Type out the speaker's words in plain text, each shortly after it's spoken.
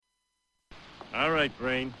All right,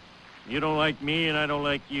 Brain. You don't like me and I don't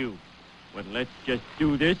like you. But let's just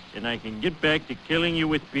do this and I can get back to killing you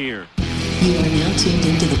with beer. You are now tuned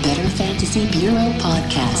into the Better Fantasy Bureau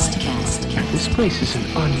podcast. This place is an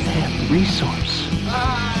untapped resource.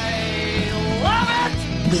 I love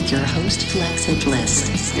it! With your host, Flex and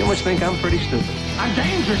Bliss. You must think I'm pretty stupid. I'm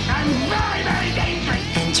dangerous. I'm very, very dangerous.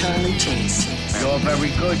 And Charlie Chase. You're very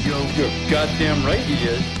good, Joe. You're goddamn right he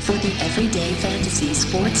is. For the everyday fantasy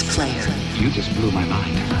sports player. You just blew my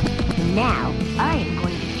mind. Now, I am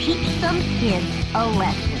going to teach some kids a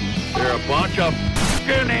lesson. They're a bunch of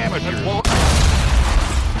f***ing amateurs.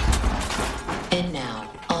 And now,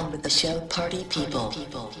 on with the show, Party People.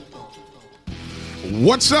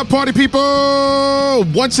 What's up, party people?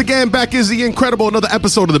 Once again, back is the incredible another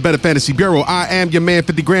episode of the Better Fantasy Bureau. I am your man,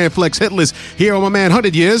 50 Grand Flex Hitless, here on my man,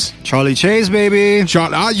 100 Years. Charlie Chase, baby.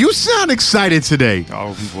 Charlie, you sound excited today.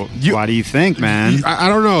 Oh, why do you think, man? I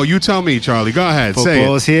don't know. You tell me, Charlie. Go ahead. Say it.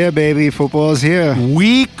 Football's here, baby. Football's here.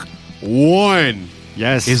 Week 1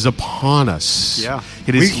 is upon us. Yeah.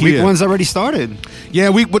 It is here. Week 1's already started.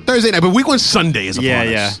 Yeah, Thursday night, but week 1 Sunday is upon us.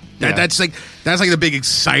 Yeah. That's like the big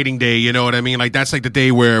exciting day, you know what I mean? Like that's like the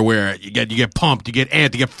day where you get pumped, you get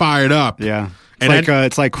amped, you get fired up. Yeah.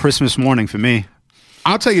 It's like Christmas morning for me.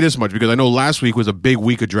 I'll tell you this much because I know last week was a big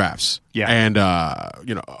week of drafts. Yeah. And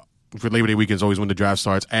for Labor Day weekend is always when the draft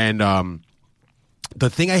starts. And the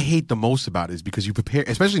thing I hate the most about it is because you prepare,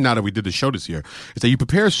 especially now that we did the show this year, is that you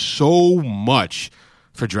prepare so much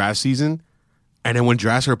for draft season. And then when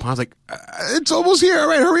drafts are upon, it's like, it's almost here. All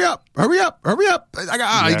right, hurry up.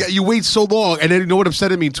 You wait so long. And then you know what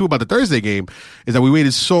upset me, too, about the Thursday game is that we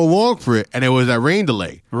waited so long for it, and it was that rain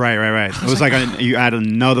delay. Right. It was like you add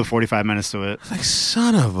another 45 minutes to it. It's like,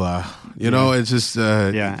 son of a... it's just...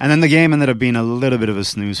 yeah, and then the game ended up being a little bit of a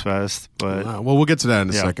snooze fest. But well, we'll get to that in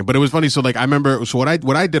a second. But it was funny. So, like, I remember... So, what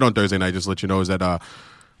I did on Thursday night, just to let you know, is that...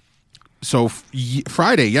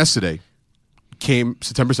 Friday, yesterday, came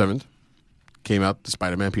September 7th, came out the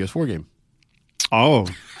Spider-Man PS4 game. Oh.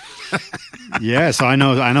 Yeah, so I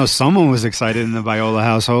know someone was excited in the Viola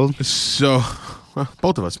household. So,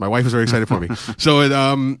 both of us. My wife was very excited for me. So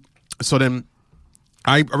then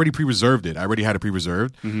I already pre-reserved it. I already had it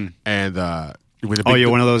pre-reserved. Mm-hmm. And you're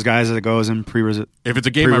one of those guys that goes and pre-reserve. If it's a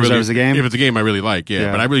game, If it's a game I really like, yeah.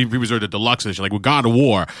 But I really pre-reserved the deluxe edition. Like with God of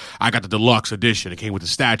War, I got the deluxe edition. It came with the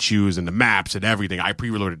statues and the maps and everything. I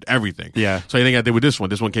pre-reloaded everything. Yeah. So I think I did with this one.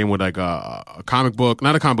 This one came with like a comic book,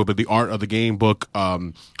 not a comic book, but the art of the game book, a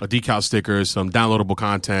decal sticker, some downloadable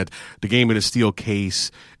content, the game in a steel case,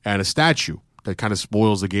 and a statue that kind of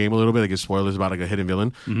spoils the game a little bit. Like it spoilers about like a hidden villain.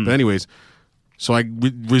 Mm-hmm. But anyways, so I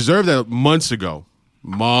reserved that months ago.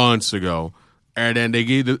 And then they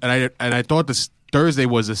gave and I thought this Thursday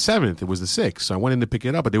was the 7th. It was the 6th. So I went in to pick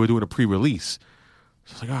it up, but they were doing a pre-release.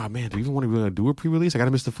 So I was like, oh, man, do you even want to do a pre-release? I got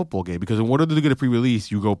to miss the football game. Because in order to get a pre-release,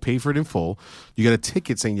 you go pay for it in full. You get a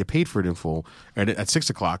ticket saying you paid for it in full and at 6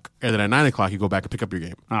 o'clock. And then at 9 o'clock, you go back and pick up your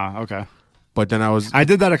game. Ah, okay. But then I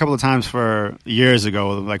did that a couple of times for years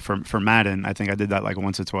ago, like for Madden. I think I did that like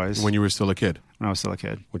once or twice. When you were still a kid? When I was still a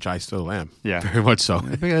kid. Which I still am. Yeah. Very much so.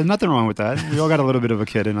 There's nothing wrong with that. We all got a little bit of a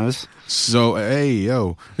kid in us. So, hey,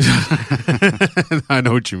 yo. I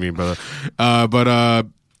know what you mean, brother. So I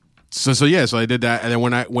did that. And then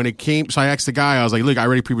when it came, so I asked the guy, I was like, look, I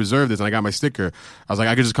already pre-reserved this and I got my sticker. I was like,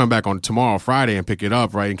 I could just come back on tomorrow, Friday, and pick it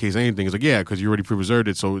up, right, in case anything. He's like, yeah, because you already pre-reserved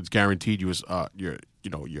it, so it's guaranteed you your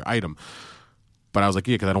item. But I was like,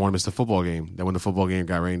 yeah, because I don't want to miss the football game. Then when the football game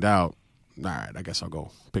got rained out, all right, I guess I'll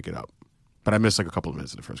go pick it up. But I missed like a couple of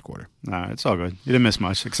minutes in the first quarter. Nah, it's all good. You didn't miss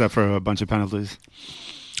much, except for a bunch of penalties.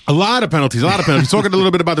 A lot of penalties. Talking a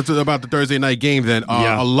little bit about the Thursday night game then.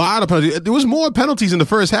 A lot of penalties. There was more penalties in the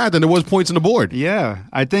first half than there was points on the board. Yeah.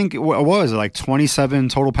 I think, what was it, like 27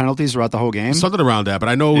 total penalties throughout the whole game? Something around that. But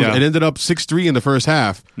I know it ended up 6-3 in the first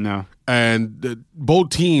half. No. And both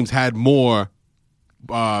teams had more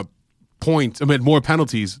more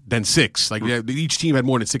penalties than 6. Like each team had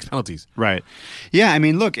more than 6 penalties. Right. Yeah, I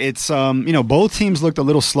mean, look, it's both teams looked a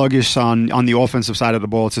little sluggish on the offensive side of the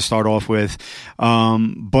ball to start off with.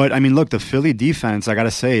 But I mean, look, the Philly defense, I got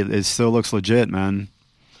to say, it still looks legit, man.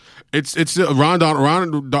 It's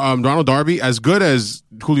Ronald Darby, as good as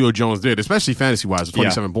Julio Jones did, especially fantasy-wise, with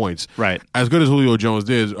 27 points. Right. As good as Julio Jones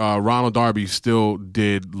did, Ronald Darby still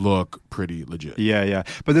did look pretty legit. Yeah.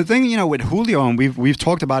 But the thing, with Julio, and we've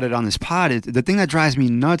talked about it on this pod, the thing that drives me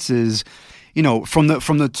nuts is, from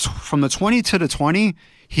the 20 to the 20,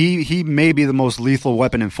 he may be the most lethal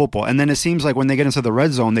weapon in football. And then it seems like when they get into the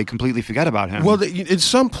red zone, they completely forget about him. Well, in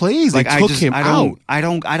some plays they like took him out. I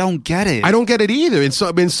don't get it. I don't get it either.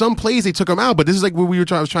 In some plays they took him out, but this is like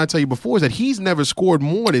what I was trying to tell you before, is that he's never scored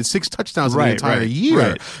more than 6 touchdowns in the entire year.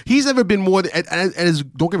 Right. He's never been more than,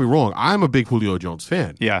 and don't get me wrong, I'm a big Julio Jones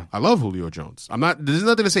fan. Yeah. I love Julio Jones. There's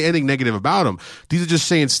nothing to say anything negative about him. These are just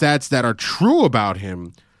saying stats that are true about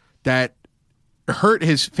him that hurt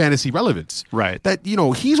his fantasy relevance. Right. That,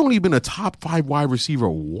 he's only been a top 5 wide receiver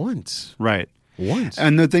once. Right. Once.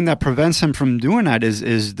 And the thing that prevents him from doing that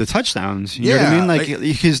is the touchdowns. You know what I mean?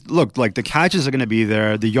 Like the catches are going to be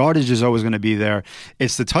there. The yardage is always going to be there.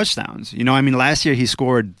 It's the touchdowns. Last year he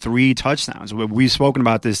scored 3 touchdowns. We've spoken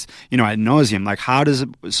about this, ad nauseum. Like, how does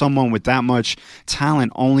someone with that much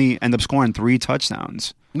talent only end up scoring 3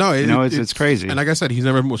 touchdowns? No, it's crazy. And like I said, he's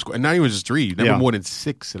never more scored. And now he was just 3. Never more than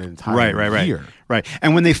 6 in an entire year. Right.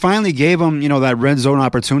 And when they finally gave him, that red zone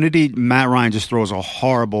opportunity, Matt Ryan just throws a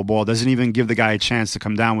horrible ball. Doesn't even give the guy a chance to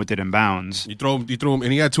come down with it in bounds. You throw him,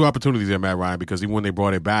 and he had 2 opportunities there, Matt Ryan, because even when they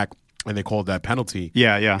brought it back and they called that penalty.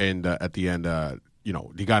 Yeah. And at the end,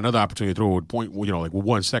 he got another opportunity to throw with with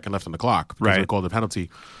 1 second left on the clock. Because they called the penalty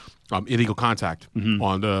illegal contact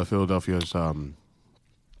on the Philadelphia's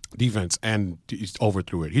defense, and he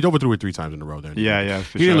overthrew it. He overthrew it 3 times in a row there. Yeah,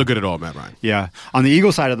 he didn't look good at all, Matt Ryan. Yeah. On the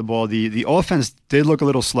Eagles side of the ball, the offense did look a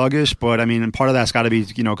little sluggish, but and part of that's got to be,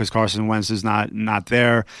 because Carson Wentz is not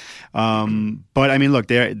there. But look,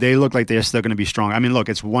 they look like they're still going to be strong. Look,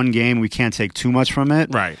 it's one game. We can't take too much from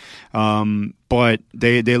it. Right. But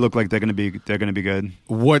they look like they're going to be good.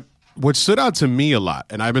 What stood out to me a lot,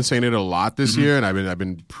 and I've been saying it a lot this year, and I've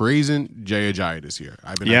been praising Jay Ajayi this year.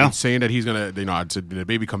 I've been saying that he's gonna, the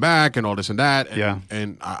baby come back and all this and that.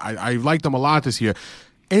 And I liked him a lot this year.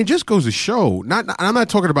 And it just goes to show. I'm not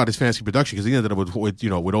talking about his fantasy production, because he ended up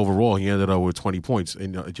with overall he ended up with 20 points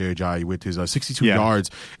in Jay Ajayi with his 62 yards,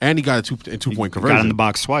 and he got a 2-point conversion. Got in the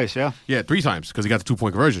box twice, yeah. Yeah, 3 times, because he got the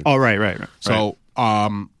 2-point conversion. Oh, right. So,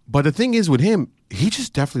 but the thing is with him, he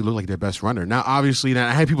just definitely looked like their best runner. Now, obviously,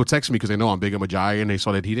 I had people text me because they know I'm big on Ajayi, and they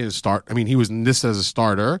saw that he didn't start. He was listed as a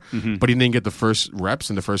starter, but he didn't get the first reps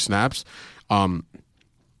and the first snaps. That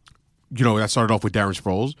started off with Darren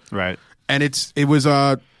Sproles. Right. And it was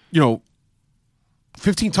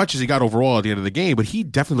 15 touches he got overall at the end of the game, but he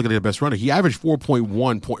definitely looked like their best runner. He averaged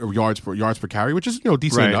 4.1 yards per carry, which is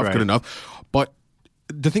decent enough, good enough. But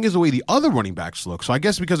the thing is the way the other running backs look. So I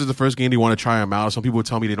guess because it's the first game, they want to try him out. Some people would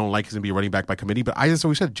tell me they don't like he's going to be a running back by committee, but I just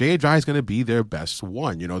always said Jay Ajayi is going to be their best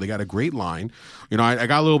one. They got a great line. I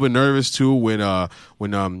got a little bit nervous too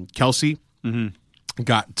when Kelsey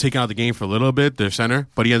got taken out of the game for a little bit, their center,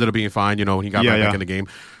 but he ended up being fine. He got back in the game.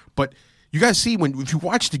 But you guys see if you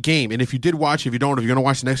watch the game, and if you did watch, if you're going to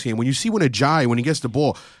watch the next game, when you see when Ajayi, when he gets the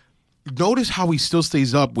ball, notice how he still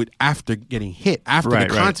stays up after getting hit, after the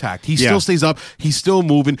contact. He still stays up. He's still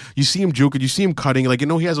moving. You see him juking. You see him cutting.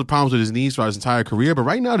 He has problems with his knees throughout his entire career, but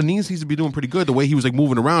right now the knees seems to be doing pretty good. The way he was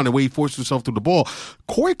moving around, the way he forced himself through the ball.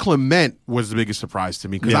 Corey Clement was the biggest surprise to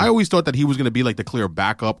me, because I always thought that he was going to be the clear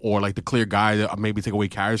backup, or the clear guy that maybe take away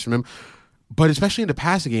carries from him. But especially in the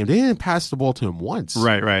passing game, they didn't pass the ball to him once.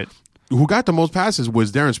 Right. Who got the most passes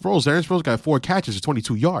was Darren Sproles. Darren Sproles got 4 catches for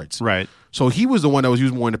 22 yards. Right. So he was the one that was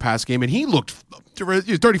used more in the pass game, and he looked. He was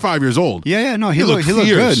 35 years old. Yeah. No, he looked good.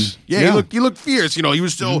 Yeah, he looked fierce. He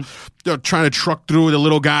was still trying to truck through the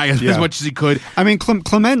little guy as much as he could.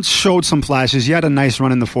 Clement showed some flashes. He had a nice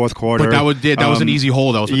run in the fourth quarter. But that was an easy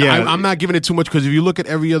hole. I'm not giving it too much, because if you look at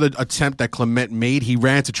every other attempt that Clement made, he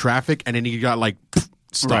ran to traffic and then he got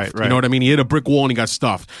stuffed. Right. You know what I mean? He hit a brick wall and he got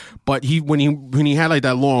stuffed. But when he had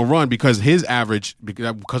that long run, because his average,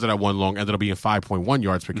 because of that one long, ended up being 5.1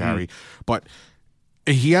 yards per carry. But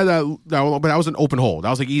he had that, but that was an open hole. That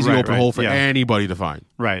was easy open hole for anybody to find.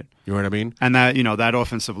 Right. You know what I mean? And that that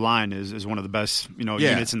offensive line is one of the best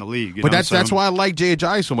units in the league. But that's why I like Jay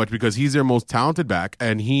Ajayi so much, because he's their most talented back,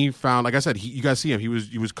 and he found, like I said, you guys see him. He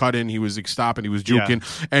was cutting, he was stopping, he was juking,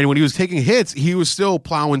 and when he was taking hits, he was still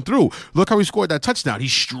plowing through. Look how he scored that touchdown. He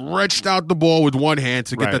stretched out the ball with one hand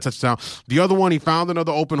to get that touchdown. The other one, he found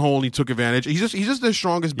another open hole and he took advantage. He's just their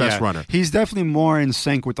strongest, best runner. He's definitely more in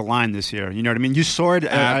sync with the line this year. You know what I mean? You saw it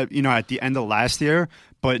at the end of last year.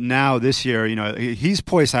 But now this year, he's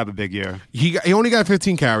poised to have a big year. He only got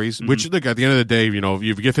 15 carries, which, look, at the end of the day, if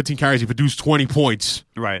you get 15 carries, you produce 20 points.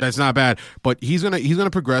 Right. That's not bad. But he's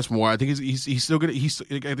gonna progress more. I think he's still gonna. He's at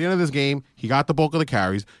the end of this game, he got the bulk of the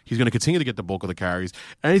carries. He's gonna continue to get the bulk of the carries,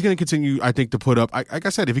 and he's gonna continue, I think, to put up. Like I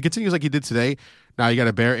said, if he continues like he did today, now you got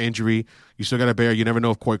a Bear injury. You still got a Bear. You never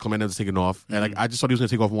know if Corey Clement ends up taking off. And I just thought he was gonna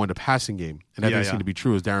take off more in the passing game, and that didn't seem to be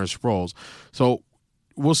true. As Darren Sproles. So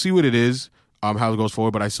we'll see what it is. how it goes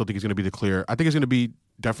forward, but I still think he's going to be the clear. I think it's going to be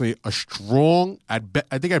definitely a strong, I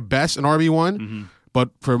think at best an RB1, but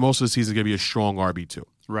for most of the season, it's going to be a strong RB2.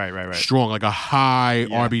 Right. Strong, like a high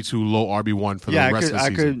RB2, low RB1 for the rest of the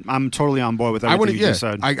season. I'm totally on board with everything you just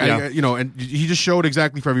said. And he just showed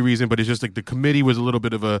exactly for every reason, but it's just like the committee was a little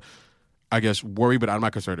bit of a, I guess, worry, but I'm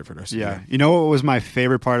not concerned for this. Yeah. You know what was my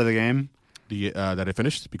favorite part of the game? That it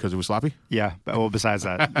finished because it was sloppy? Yeah, well, besides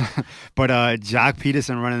that. But Jock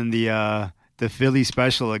Peterson running the Philly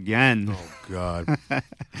special again. Oh, God.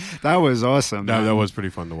 That was awesome. That was pretty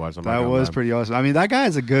fun to watch. That was pretty awesome. I mean, that guy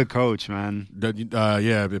is a good coach, man.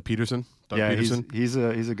 Peterson. Doug Peterson. He's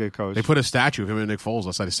a good coach. They put a statue of him and Nick Foles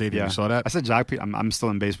outside the stadium. Yeah. You saw that? I said Jock Peterson. I'm still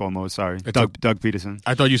in baseball mode. Sorry. Doug Peterson.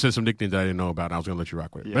 I thought you said some nicknames that I didn't know about, and I was going to let you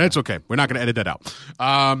rock with it. But it's okay. We're not going to edit that out.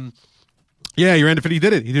 Yeah, he ran the Philly. He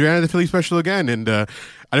did it. He ran the Philly special again, and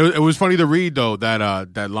it was funny to read though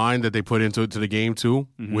that line that they put into the game too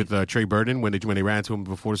with Trey Burton when they ran to him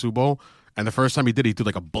before the Super Bowl. And the first time he did, he threw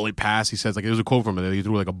like a bullet pass. He says like it was a quote from him. He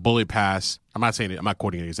threw like a bullet pass. I'm not saying it. I'm not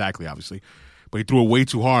quoting it exactly, obviously. But he threw it way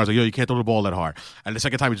too hard. I was like, yo, you can't throw the ball that hard. And the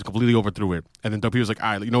second time, he just completely overthrew it. And then Doug P was like,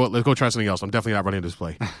 all right, you know what? Let's go try something else. I'm definitely not running this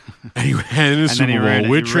play. And he ran in the Super Bowl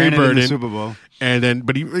with Trey Burton. Super Bowl. And then,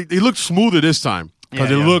 but he looked smoother this time. Because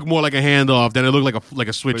it looked more like a handoff, then it looked like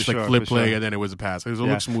a switch, flip play, and then it was a pass. It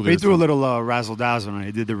looked smoother. He threw a little razzle-dazzle on it.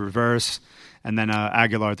 He did the reverse, and then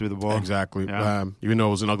Aguilar threw the ball. Exactly. Yeah. Even though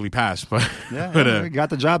it was an ugly pass. But he got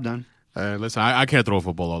the job done. Listen, I can't throw a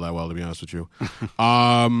football all that well, to be honest with you.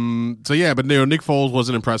 But Nick Foles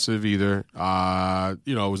wasn't impressive either. It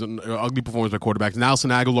was an ugly performance by quarterbacks.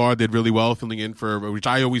 Nelson Aguilar did really well filling in for, which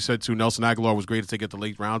I always said too, Nelson Aguilar was great to take at the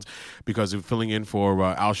late rounds because of filling in for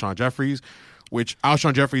Alshon Jeffries. Which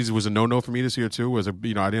Alshon Jeffries was a no-no for me this year too. I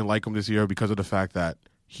didn't like him this year because of the fact that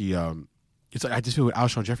he. It's like I just feel with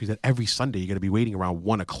Alshon Jeffries that every Sunday you're going to be waiting around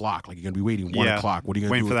 1 o'clock. Like you're going to be waiting 1 o'clock. What are you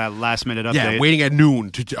going to do? Waiting for that last minute update. Yeah, waiting at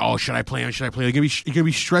noon to should I play? Should I play? You're going to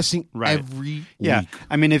be stressing every week. Yeah,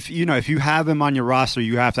 I mean if you have him on your roster,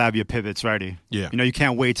 you have to have your pivots ready. Yeah, you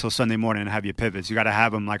can't wait till Sunday morning and have your pivots. You got to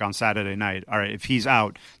have him like on Saturday night. All right, if he's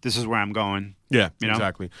out, this is where I'm going. Yeah,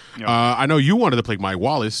 exactly. I know you wanted to play Mike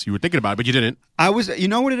Wallace. You were thinking about it, but you didn't. I was, you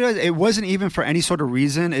know what it is? It wasn't even for any sort of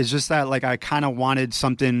reason. It's just that, like, I kind of wanted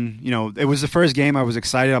something, it was the first game. I was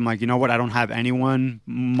excited. I'm like, you know what? I don't have anyone.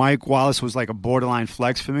 Mike Wallace was like a borderline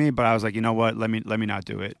flex for me, but I was like, you know what? Let me not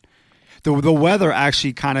do it. The weather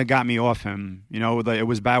actually kind of got me off him. It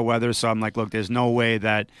was bad weather, so I'm like, look, there's no way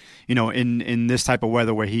that, in this type of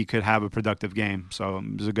weather where he could have a productive game. So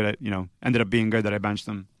it was a good, ended up being good that I benched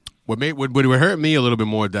him. What hurt me a little bit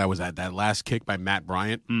more that was that last kick by Matt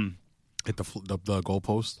Bryant at the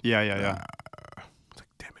goalpost. Yeah. It's like,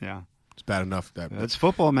 damn it. Yeah. It's bad enough that it's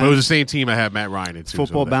football, man. But it was the same team I had Matt Ryan in too.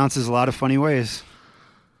 Football bounces a lot of funny ways.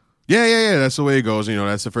 Yeah. That's the way it goes.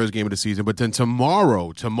 That's the first game of the season. But then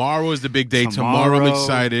tomorrow is the big day. Tomorrow I'm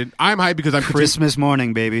excited. I'm hyped because I'm Christmas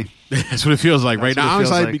morning, baby. That's what it feels like right now. I'm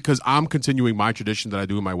excited because I'm continuing my tradition that I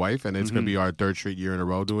do with my wife, and it's going to be our third straight year in a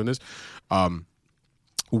row doing this.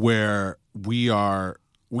 Where we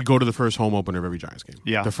go to the first home opener of every Giants game.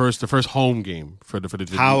 Yeah, the first home game for the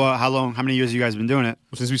how long? How many years have you guys been doing it?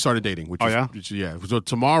 Since we started dating. So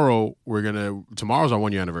tomorrow's our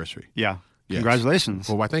 1 year anniversary. Yeah. Yes. Congratulations.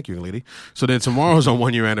 Well, why? Thank you, lady. So then tomorrow's our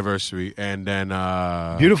 1 year anniversary, and then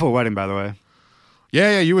beautiful wedding, by the way.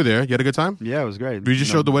 Yeah, you were there. You had a good time. Yeah, it was great. We just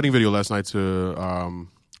showed the wedding video last night to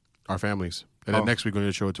our families. And then next week we're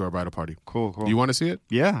going to show it to our bridal party. Cool. Do you want to see it?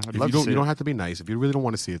 Yeah, I'd love to see it. You don't have to be nice. If you really don't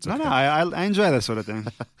want to see it, it's okay. No, I enjoy that sort of thing.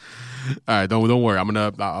 All right, don't worry.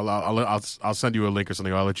 I'll send you a link or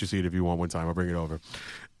something. I'll let you see it if you want one time. I'll bring it over.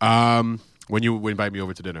 When you invite me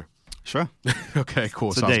over to dinner. Sure. Okay, cool.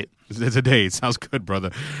 It's a date. It's a date. Sounds good,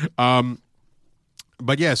 brother.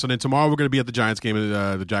 But yeah, so then tomorrow we're going to be at the Giants game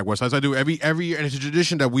at the Jaguars. As I do every year, and it's a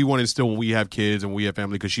tradition that we want to instill when we have kids and we have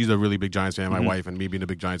family, because she's a really big Giants fan, my wife, and me being a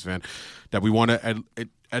big Giants fan, that we want to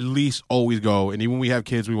at least always go. And even when we have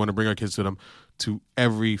kids, we want to bring our kids to them to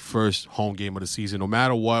every first home game of the season. No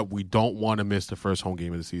matter what, we don't want to miss the first home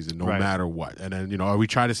game of the season, no matter what. And then, we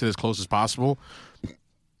try to sit as close as possible.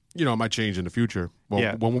 It might change in the future. Well,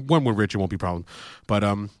 yeah. when we're rich, it won't be a problem. But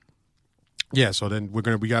yeah, so then we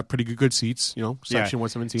got pretty good seats, section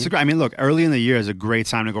 117. So, I mean, look, early in the year is a great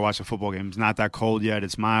time to go watch a football game. It's not that cold yet.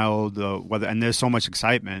 It's mild. Weather, and there's so much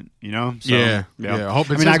excitement, So, yeah.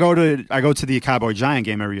 I go to the Cowboy Giant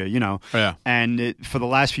game every year, Oh, yeah. And for the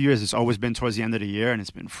last few years, it's always been towards the end of the year, and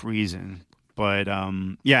it's been freezing. But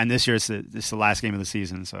and this year it's the last game of the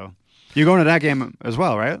season. So you're going to that game as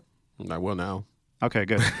well, right? I will now. Okay,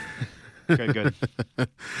 good. Good.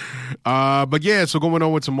 But yeah, so going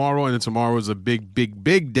on with tomorrow, and then tomorrow is a big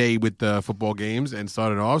day with the football games and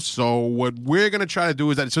starting off. So what we're gonna try to do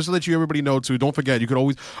is that just to let everybody know too. Don't forget, you could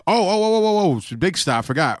always big stop.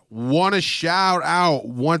 Forgot. Want to shout out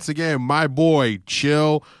once again, my boy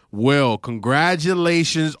Chill Will.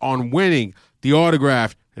 Congratulations on winning the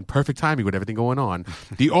autographed. And perfect timing with everything going on.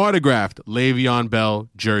 The autographed Le'Veon Bell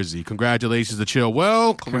jersey. Congratulations to Chill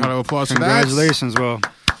Will. Congratulations, Will.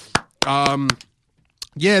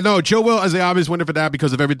 Yeah, no, Chill Will is the obvious winner for that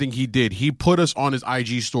because of everything he did. He put us on his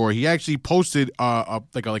IG story. He actually posted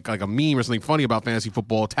like a meme or something funny about fantasy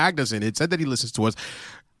football, tagged us in it, said that he listens to us,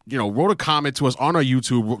 wrote a comment to us on our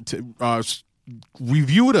YouTube,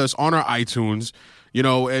 reviewed us on our iTunes,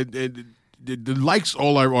 likes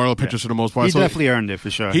all our pictures for the most part. He definitely earned it for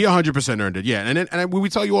sure. He 100% earned it, yeah. And we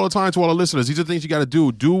tell you all the time to all our listeners, these are things you got to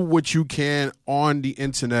do. Do what you can on the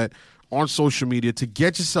internet, on social media to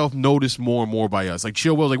get yourself noticed more and more by us. Like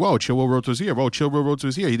Chill Will's like, whoa, Chill Will wrote to us here. Whoa, Chill Will wrote to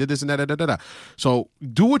us here. He did this and that. So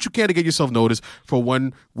do what you can to get yourself noticed for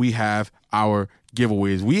when we have our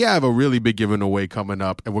giveaways. We have a really big giveaway coming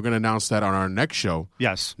up, and we're going to announce that on our next show.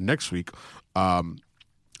 Yes. Next week.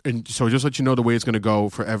 And so just let you know the way it's going to go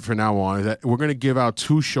for now on is that we're going to give out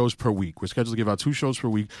 2 shows per week. We're scheduled to give out 2 shows per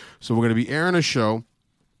week. So we're going to be airing a show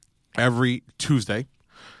every Tuesday.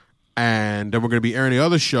 And then we're going to be airing the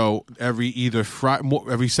other show every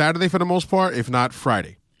Saturday for the most part, if not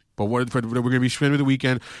Friday. But we're going to be spending the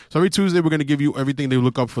weekend. So every Tuesday, we're going to give you everything they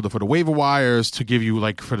look up for the waiver wires, to give you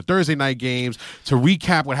like for the Thursday night games, to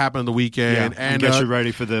recap what happened on the weekend, and get you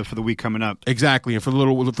ready for the week coming up. Exactly, and for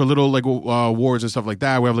little like awards and stuff like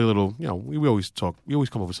that. We have like little, we always talk. We always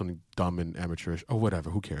come up with something dumb and amateurish or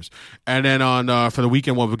whatever. Who cares? And then on for the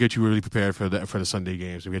weekend one, we'll get you really prepared for the Sunday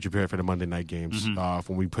games. We'll get you prepared for the Monday night games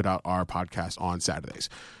when we put out our podcast on Saturdays.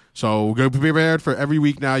 So we're going to be prepared for every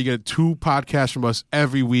week now. You get 2 podcasts from us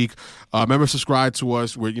every week. Remember, subscribe to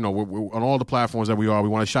us. We're on all the platforms that we are. We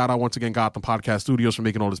want to shout out once again Gotham Podcast Studios for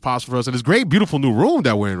making all this possible for us. And this great, beautiful new room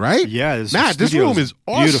that we're in, right? Yeah. Matt, this room is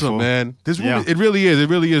awesome, beautiful. man. This room, it really is. It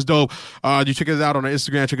really is dope. You check us out on our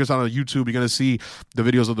Instagram. Check us out on YouTube. You're going to see the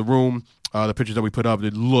videos of the room, the pictures that we put up.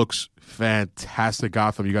 It looks fantastic,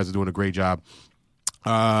 Gotham. You guys are doing a great job.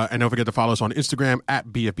 And don't forget to follow us on Instagram at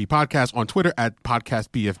BFB Podcast, on Twitter at Podcast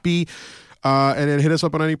BFB, and then hit us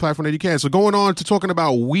up on any platform that you can. So going on to talking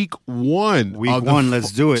about week 1.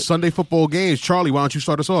 Let's do it. Sunday football games. Charlie, why don't you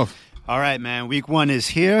start us off? All right, man. Week 1 is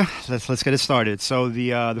here. Let's get it started. So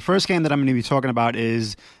the first game that I'm going to be talking about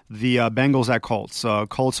is the Bengals at Colts.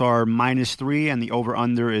 Colts are -3, and the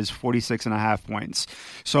over-under is 46.5 points.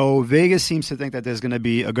 So Vegas seems to think that there's going to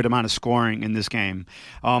be a good amount of scoring in this game.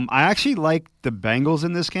 I actually like the Bengals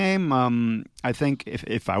in this game. I think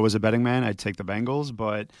if I was a betting man, I'd take the Bengals.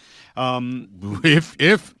 But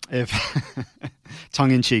if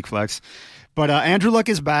tongue-in-cheek flex. But Andrew Luck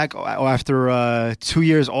is back after 2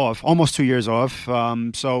 years off, almost 2 years off.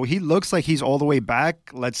 So he looks like he's all the way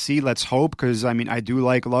back. Let's see. Let's hope, because I do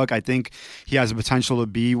like Luck. I think he has the potential to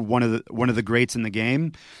be one of the greats in the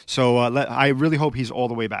game. So I really hope he's all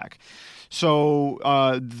the way back. So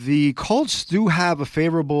the Colts do have a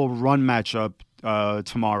favorable run matchup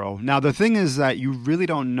tomorrow. Now, the thing is that you really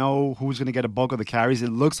don't know who's going to get a bulk of the carries. It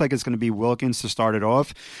looks like it's going to be Wilkins to start it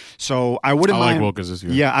off. So I wouldn't mind. Like Wilkins this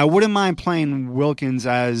year. Yeah, I wouldn't mind playing Wilkins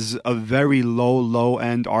as a very low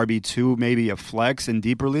end RB2, maybe a flex in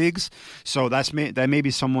deeper leagues. So that may be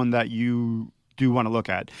someone that you do want to look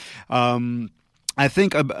at. I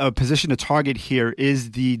think a position to target here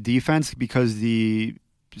is the defense, because the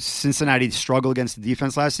Cincinnati struggled against the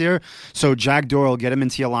defense last year. So Jack Doyle, get him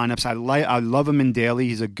into your lineups. I love him in daily.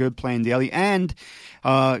 He's a good play in daily. And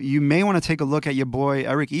you may want to take a look at your boy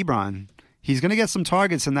Eric Ebron. He's going to get some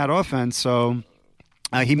targets in that offense. So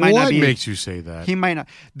he might not be. What makes you say that? He might not.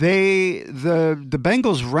 The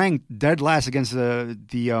Bengals ranked dead last against the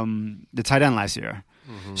tight end last year.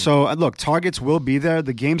 Mm-hmm. So, look, targets will be there.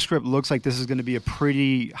 The game script looks like this is going to be a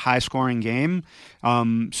pretty high-scoring game.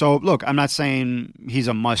 So, look, I'm not saying he's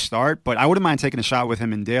a must-start, but I wouldn't mind taking a shot with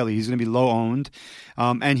him in daily. He's going to be low-owned,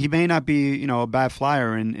 and he may not be, a bad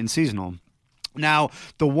flyer in seasonal. Now,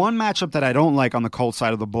 the one matchup that I don't like on the Colts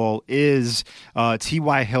side of the ball is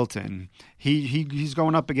T.Y. Hilton. He's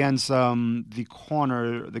going up against the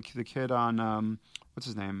corner, the kid on what's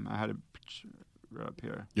his name? I had it up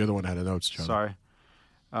here. You're the one that had the notes, Charlie. Sorry.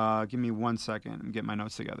 Give me 1 second. I'm getting my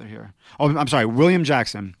notes together here. Oh, I'm sorry. William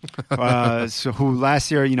Jackson, who last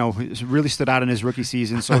year, really stood out in his rookie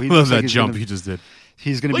season. So he love that jump he just did.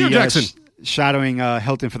 He's going to be William Jackson. shadowing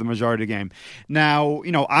Hilton for the majority of the game. Now,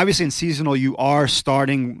 obviously in seasonal, you are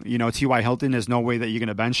starting, T.Y. Hilton. There's no way that you're going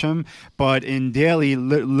to bench him. But in daily,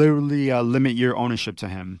 literally limit your ownership to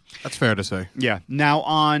him. That's fair to say. Yeah. Now,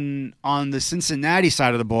 on the Cincinnati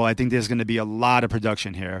side of the ball, I think there's going to be a lot of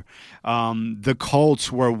production here. The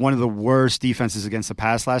Colts were one of the worst defenses against the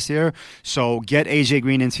pass last year. So get A.J.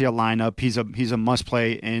 Green into your lineup. He's a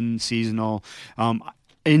must-play in seasonal.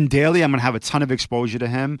 In daily, I'm going to have a ton of exposure to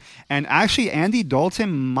him. And actually, Andy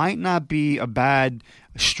Dalton might not be a bad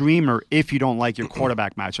streamer if you don't like your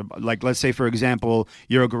quarterback matchup. Like, let's say, for example,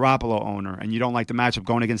 you're a Garoppolo owner and you don't like the matchup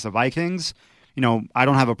going against the Vikings. I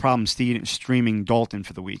don't have a problem streaming Dalton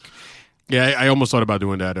for the week. Yeah, I almost thought about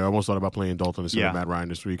doing that. I almost thought about playing Dalton instead of Matt Ryan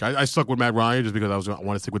this week. I stuck with Matt Ryan just because I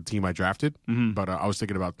want to stick with the team I drafted. But I was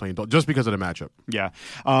thinking about playing Dalton just because of the matchup. Yeah.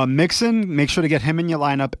 Mixon, make sure to get him in your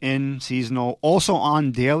lineup in seasonal. Also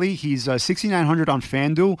on daily, he's 6,900 on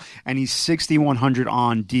FanDuel and he's 6,100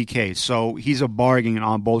 on DK. So he's a bargain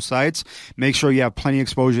on both sides. Make sure you have plenty of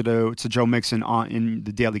exposure to Joe Mixon in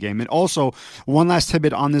the daily game. And also, one last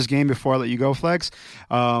tidbit on this game before I let you go, Flex,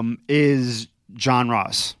 is John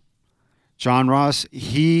Ross. John Ross,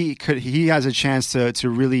 he has a chance to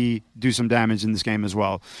really do some damage in this game as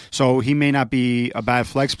well. So he may not be a bad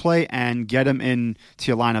flex play, and get him into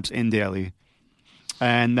your lineups in daily.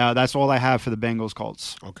 And that's all I have for the Bengals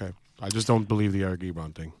Colts. Okay. I just don't believe the Eric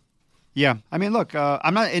Ebron thing. Yeah. I mean, look,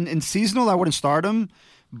 I'm not in seasonal, I wouldn't start him.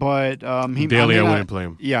 But daily, I wouldn't play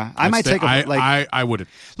him. Yeah, I might take I wouldn't.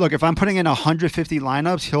 Look, if I'm putting in 150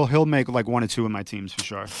 lineups, he'll make like 1 or 2 in my teams for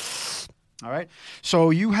sure. All right. So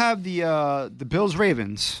you have the Bills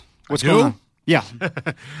Ravens. What's going on? Yeah.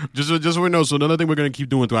 just so we know. So another thing we're going to keep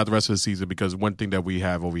doing throughout the rest of the season, because one thing that we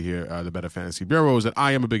have over here, the Better Fantasy Bureau, is that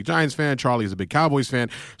I am a big Giants fan. Charlie is a big Cowboys fan.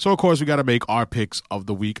 So of course we got to make our picks of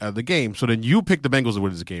the week of the game. So then you pick the Bengals to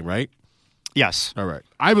win this game, right? Yes. All right.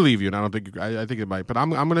 I believe you, and I don't think I think it might, but I'm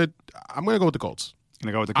gonna go with the Colts.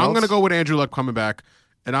 Gonna go with the Colts. I'm gonna go with Andrew Luck coming back.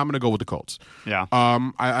 And I'm going to go with the Colts. Yeah. I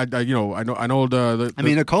know the I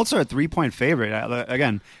mean, the Colts are a 3-point favorite.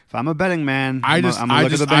 Again, if I'm a betting man, I'm going to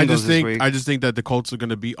look at the Bengals this week. I just think that the Colts are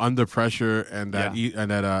going to be under pressure, and that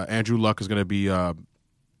Andrew Luck is going to be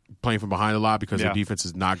playing from behind a lot because their defense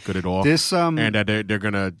is not good at all. And that they're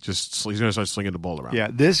going to he's going to start slinging the ball around. Yeah,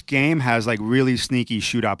 this game has like really sneaky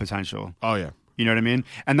shootout potential. Oh yeah. You know what I mean?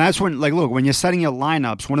 And that's when, look, when you're setting your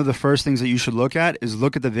lineups, one of the first things that you should look at is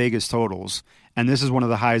look at the Vegas totals. And this is one of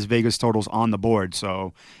the highest Vegas totals on the board.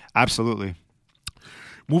 So, absolutely.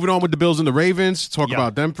 Moving on with the Bills and the Ravens. Talk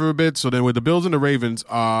about them for a bit. So then with the Bills and the Ravens,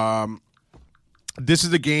 this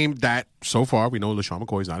is a game that, so far, we know LeSean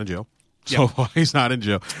McCoy is not in jail. So far, he's not in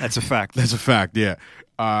jail. That's a fact. That's a fact, yeah.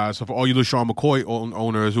 So for all you LeSean McCoy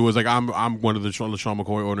owners who was like, I'm one of the LeSean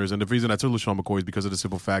McCoy owners, and the reason I took LeSean McCoy is because of the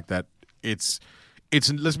simple fact that it's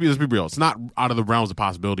let's be real. It's not out of the realms of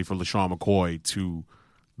possibility for LeSean McCoy to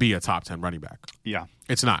be a top 10 running back. Yeah.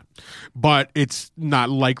 It's not. But it's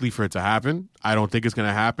not likely for it to happen. I don't think it's going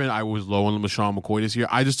to happen. I was low on LeSean McCoy this year.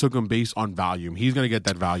 I just took him based on volume. He's going to get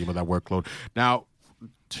that volume of that workload. Now,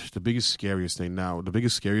 the biggest, scariest thing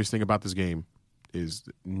about this game is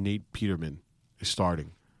Nate Peterman is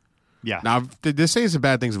starting. Yeah. Now, they're saying some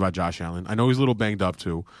bad things about Josh Allen. I know he's a little banged up,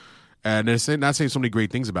 too. And they're not saying so many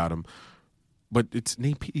great things about him. But it's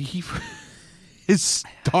Nate Peterman. His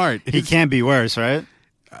start. He can't be worse, right?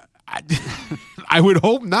 I would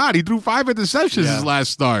hope not. He threw 5 interceptions his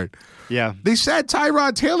last start. Yeah. They said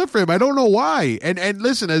Tyrod Taylor for him. I don't know why. And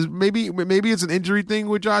listen, as maybe it's an injury thing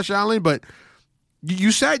with Josh Allen, but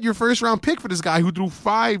you sat your first round pick for this guy who threw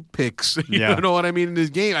 5 picks. You know what I mean in this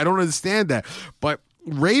game. I don't understand that. But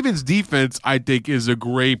Ravens defense, I think, is a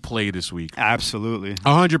great play this week. Absolutely.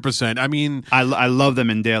 100%. I mean, I love them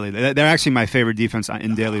in daily. They're actually my favorite defense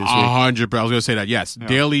in daily this week. 100%. I was going to say that. Yes. Yeah.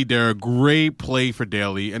 Daily, they're a great play for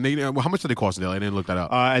daily. And how much do they cost in daily? I didn't look that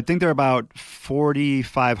up. I think they're about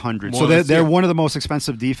 4,500. So they're one of the most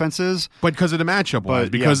expensive defenses. But because of the matchup wise.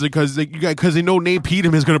 Because they know Nate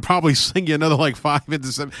Peterman is going to probably sling you another like 5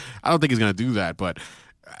 interceptions. I don't think he's going to do that. But,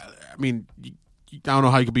 I mean, I don't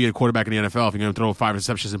know how you could be a quarterback in the NFL if you're going to throw 5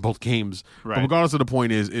 interceptions in both games. Right. But regardless of the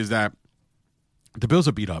point is that the Bills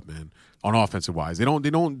are beat up, man, on offensive wise. They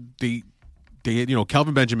Kelvin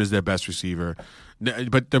Benjamin is their best receiver,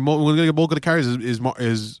 but the bulk of the carries is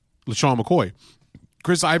LeSean McCoy.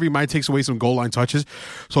 Chris Ivory might take away some goal line touches.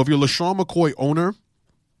 So if you're a LeSean McCoy owner,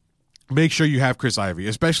 make sure you have Chris Ivory,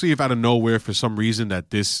 especially if out of nowhere for some reason that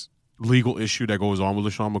this legal issue that goes on with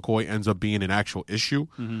LeSean McCoy ends up being an actual issue.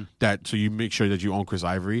 So you make sure that you own Chris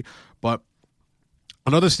Ivory. But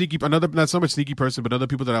not so much sneaky person, but other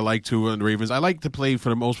people that I like too in the Ravens. I like to play for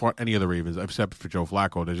the most part any of the Ravens, except for Joe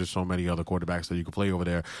Flacco. There's just so many other quarterbacks that you can play over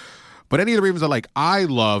there. But any of the Ravens I like. I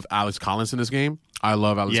love Alex Collins in this game. I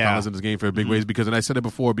love Alex Collins in this game for big ways because, and I said it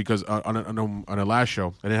before because on the last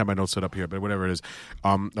show, I didn't have my notes set up here, but whatever it is,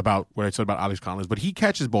 about what I said about Alex Collins. But he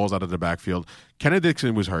catches balls out of the backfield. Kenneth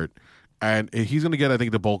Dixon was hurt, and he's going to get, I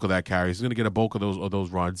think, the bulk of that carry. He's going to get a bulk of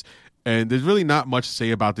those runs. And there's really not much to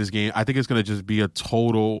say about this game. I think it's going to just be a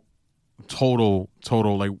total,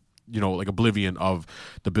 like, like oblivion of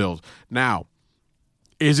the Bills. Now,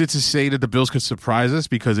 is it to say that the Bills could surprise us?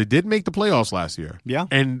 Because they did make the playoffs last year. Yeah.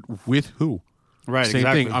 And with who? Right, Same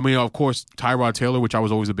exactly. thing. I mean, of course, Tyrod Taylor, which I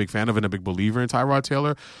was always a big fan of and a big believer in Tyrod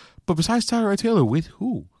Taylor. But besides Tyrod Taylor, with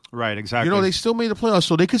who? Right, exactly. They still made the playoffs,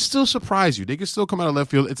 so they could still surprise you. They could still come out of left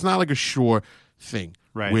field. It's not like a sure thing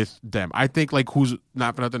with them. I think, like, who's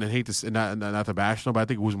not for nothing and hate this, not to bash them, but I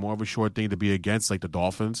think who's more of a sure thing to be against, like the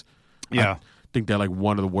Dolphins. Yeah. I think they're like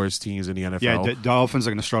one of the worst teams in the NFL. Yeah, the Dolphins are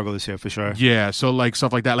going to struggle this year for sure. Yeah, so like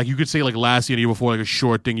stuff like that. Like you could say like last year, the year before, like a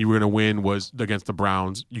short thing you were going to win was against the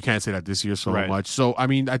Browns. You can't say that this year so much. So I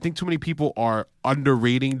mean, I think too many people are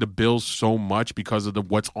underrating the Bills so much because of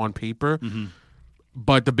what's on paper. Mm-hmm.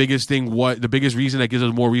 But the biggest reason that gives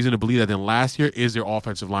us more reason to believe that than last year is their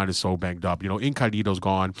offensive line is so banged up. Incognito's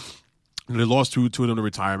gone. They lost two of them to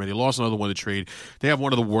retirement. They lost another one to trade. They have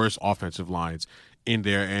one of the worst offensive lines in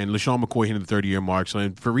there, and LaShawn McCoy hitting the 30-year mark. So,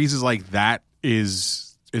 and for reasons like that,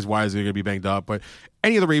 is why they're going to be banged up. But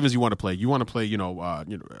any of the Ravens you want to play,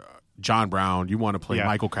 John Brown. You want to play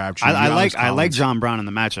Michael Crabtree. I like John Brown in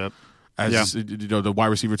the matchup. As the wide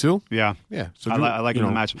receiver too. Yeah. So I like him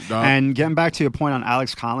in the matchup. And getting back to your point on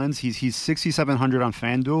Alex Collins, he's 6,700 on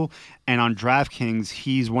FanDuel, and on DraftKings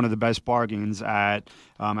he's one of the best bargains at.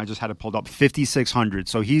 I just had it pulled up 5,600.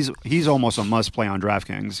 So he's almost a must play on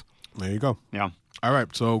DraftKings. There you go. Yeah. All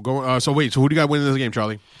right. So go. So who do you got winning this game,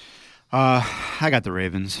 Charlie? I got the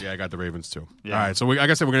Ravens. Yeah, I got the Ravens too. Yeah. All right. So like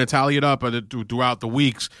I said, we're going to tally it up throughout the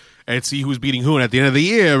weeks and see who's beating who. And at the end of the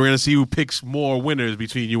year, we're going to see who picks more winners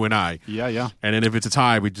between you and I. Yeah. And then if it's a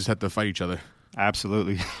tie, we just have to fight each other.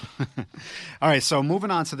 Absolutely. All right, so moving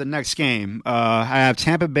on to the next game, I have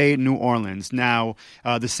Tampa Bay, New Orleans. Now,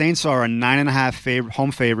 the Saints are a 9.5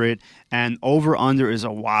 home favorite, and over-under is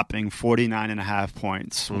a whopping 49.5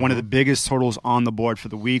 points. Mm-hmm. One of the biggest totals on the board for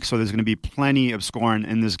the week, so there's going to be plenty of scoring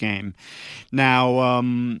in this game. Now,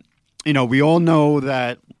 we all know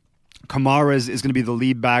that Kamara is going to be the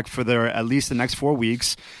lead back for at least the next 4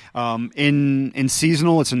 weeks. In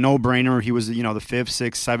seasonal, it's a no-brainer. He was, the 5th,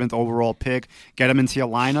 6th, 7th overall pick. Get him into your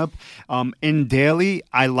lineup. In daily,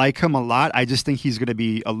 I like him a lot. I just think he's going to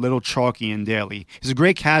be a little chalky in daily. He's a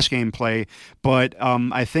great cash game play, but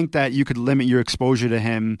I think that you could limit your exposure to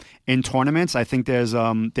him in tournaments. I think there's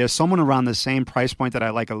someone around the same price point that I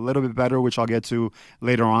like a little bit better, which I'll get to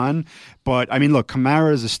later on. But I mean, look,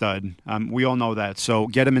 Kamara is a stud. We all know that. So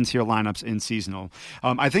get him into your lineups in seasonal.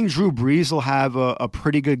 I think Drew Brees will have a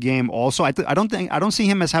pretty good game also. I don't see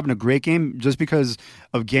him as having a great game just because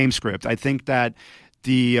of game script. I think that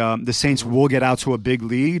the Saints will get out to a big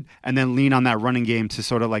lead and then lean on that running game to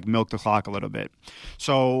sort of like milk the clock a little bit.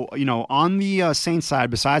 So, on the Saints side,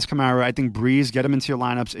 besides Kamara, I think Breeze, get him into your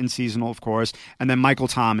lineups in seasonal, of course. And then Michael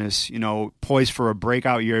Thomas, poised for a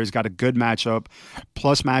breakout year. He's got a good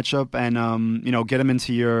plus matchup, and, get him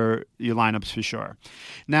into your lineups for sure.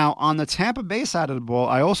 Now, on the Tampa Bay side of the ball,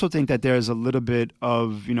 I also think that there's a little bit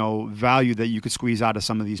of, value that you could squeeze out of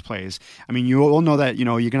some of these plays. I mean, you all know that, you're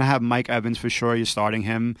going to have Mike Evans for sure. You're starting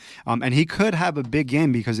him, and he could have a big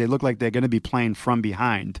game because they look like they're going to be playing from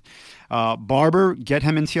behind. Barber, get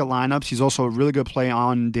him into your lineups. He's also a really good play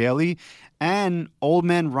on daily. And old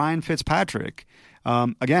man Ryan Fitzpatrick.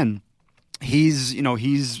 Again, he's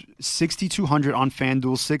 6,200 on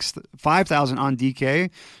FanDuel, 5,000 on DK.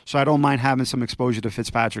 So I don't mind having some exposure to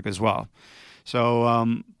Fitzpatrick as well.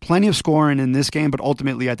 So plenty of scoring in this game, but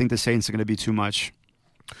ultimately I think the Saints are going to be too much.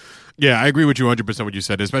 Yeah, I agree with you 100% what you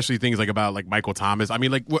said, especially things like about like Michael Thomas. I mean,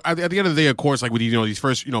 like at the end of the day, of course, like with these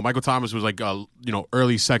first, Michael Thomas was like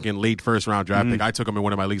early second, late first round draft pick. I took him in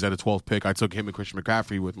one of my leagues at a 12th pick. I took him and Christian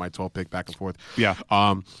McCaffrey with my 12th pick back and forth. Yeah.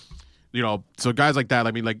 So guys like that,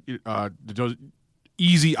 I mean, like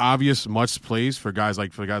easy, obvious, much plays for guys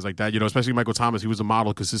like that. Especially Michael Thomas. He was a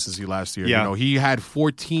model of consistency last year. Yeah. He had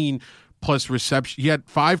 14 plus reception. He had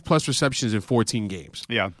 5 plus receptions in 14 games.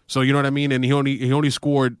 Yeah. So you know what I mean, and he only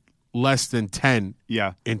scored less than 10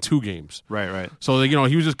 Yeah. in 2 games. Right. So,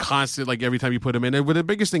 he was just constant, like, every time you put him in. And the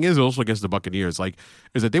biggest thing is also against the Buccaneers,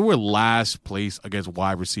 is that they were last place against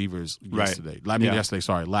wide receivers yesterday.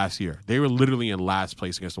 Last year. They were literally in last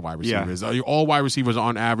place against the wide receivers. All wide receivers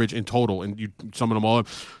on average in total, and you sum them all up,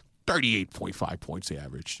 38.5 points they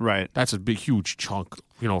averaged. Right. That's a big, huge chunk,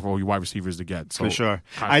 for all your wide receivers to get. So, for sure.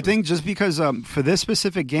 I think just because for this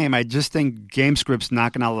specific game, I just think game script's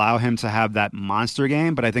not going to allow him to have that monster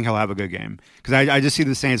game, but I think he'll have a good game. Because I just see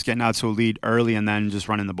the Saints getting out to a lead early and then just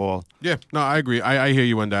running the ball. Yeah, no, I agree. I hear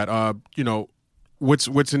you on that. What's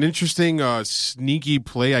an interesting sneaky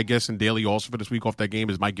play, I guess, in daily also for this week off that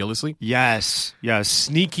game is Mike Gillislee. Yes.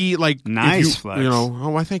 Sneaky, nice flex.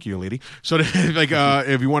 I thank you, lady. So,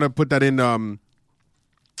 if you want to put that in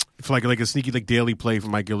for like a sneaky daily play for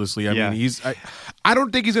Mike Gillislee, I mean, I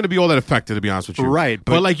don't think he's going to be all that effective, to be honest with you. Right.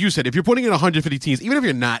 But like you said, if you're putting in 150 teams, even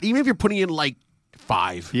if you're putting in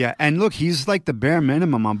 5. Yeah, and look, he's like the bare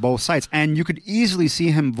minimum on both sides, and you could easily see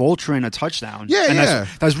him vulturing a touchdown. Yeah,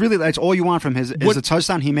 that's all you want from his is a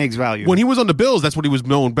touchdown. He makes value. When he was on the Bills, that's what he was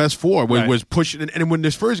known best for. Was pushing, and when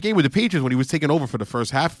this first game with the Patriots, when he was taking over for the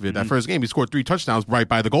first half of it, that first game, he scored 3 touchdowns right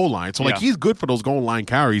by the goal line. So he's good for those goal line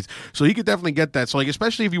carries. So he could definitely get that. So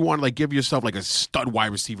especially if you want to give yourself a stud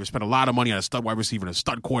wide receiver, spend a lot of money on a stud wide receiver, and a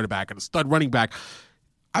stud quarterback, and a stud running back.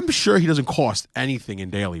 I'm sure he doesn't cost anything in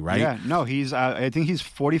daily, right? Yeah, no, he's. I think he's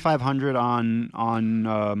 4,500 on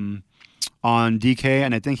DK,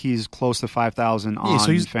 and I think he's close to 5,000 on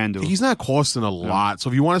FanDuel. He's not costing a lot. So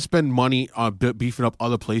if you want to spend money on beefing up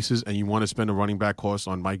other places, and you want to spend a running back cost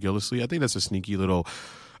on Mike Gillislee, I think that's a sneaky little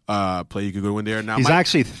play you could go in there. Now he's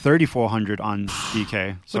actually 3,400 on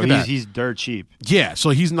DK, so he's dirt cheap. Yeah, so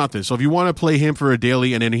he's nothing. So if you want to play him for a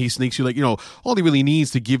daily, and then he sneaks you all he really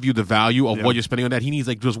needs to give you the value of what you're spending on that, he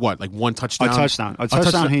needs just what, 1 touchdown, a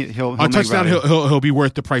touchdown. He'll be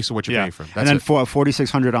worth the price of what you're paying for him. And then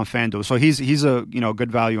 4,600 on FanDuel, so he's a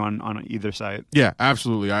good value on either side. Yeah,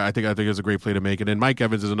 absolutely. I think it's a great play to make. And then Mike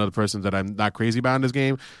Evans is another person that I'm not crazy about in this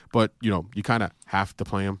game, but you kind of have to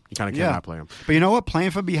play him. You kind of cannot play him. But you know what?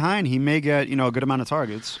 Playing from behind, he may get a good amount of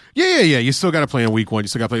targets. Yeah. You still got to play in week 1. You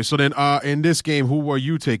still got to play. So then, in this game, who are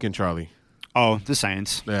you taking, Charlie? Oh, the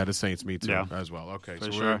Saints. Yeah, the Saints. Me too, as well. Okay, for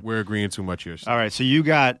so sure. we're agreeing too much here. All right, so you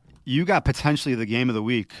got potentially the game of the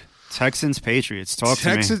week. Texans Patriots. Talk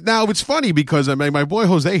to me. Now it's funny because my boy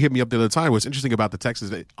Jose hit me up the other time. What's interesting about the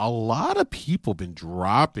Texans? A lot of people been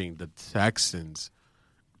dropping the Texans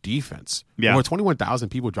defense. Yeah, over 21,000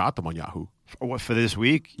 people dropped them on Yahoo. For this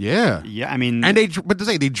week? Yeah. I mean, and they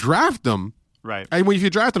draft them. Right. And if you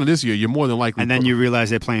draft them this year, you're more than likely. And then you realize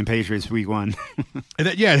they're playing Patriots week 1.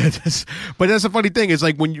 But that's a funny thing. It's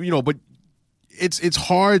like when but it's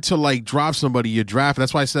hard to drop somebody you draft.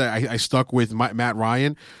 That's why I said I stuck with Matt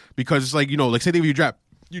Ryan, because it's say that you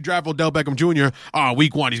draft Odell Beckham Jr.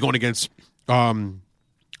 Week 1 he's going against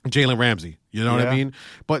Jalen Ramsey. You know what I mean?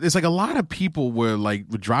 But it's a lot of people were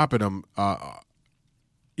dropping him.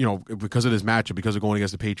 Because of this matchup, because of going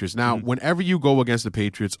against the Patriots. Now, whenever you go against the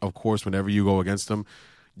Patriots, of course, whenever you go against them,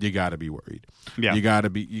 you got to be worried. Yeah. You got to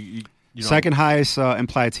be. Second highest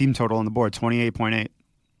implied team total on the board, 28.8.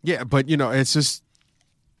 Yeah, but, it's just,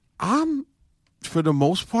 for the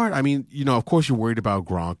most part, I mean, of course you're worried about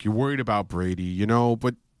Gronk. You're worried about Brady,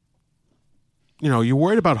 but, you're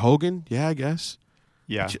worried about Hogan. Yeah, I guess.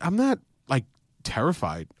 Yeah. I'm not,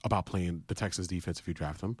 terrified about playing the Texans defense if you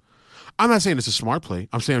draft them. I'm not saying it's a smart play.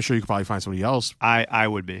 I'm saying I'm sure you could probably find somebody else. I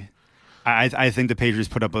would be. I think the Patriots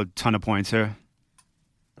put up a ton of points here.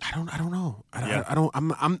 I don't know.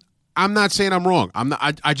 I'm not saying I'm wrong. I'm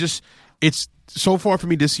not. I just it's so far for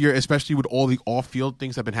me this year, especially with all the off-field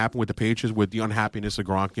things that have been happening with the Patriots, with the unhappiness of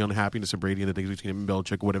Gronk, the unhappiness of Brady, and the things between him and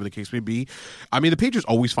Belichick, or whatever the case may be. I mean, the Patriots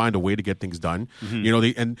always find a way to get things done.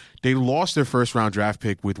 Mm-hmm. They lost their first-round draft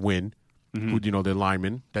pick with Wynn. Mm-hmm. Who, their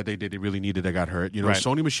lineman that they really needed that got hurt. Right.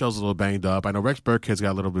 Sony Michel's a little banged up. I know Rex Burkhead's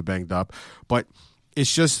got a little bit banged up. But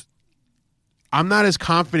it's just, I'm not as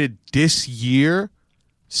confident this year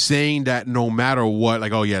saying that no matter what, the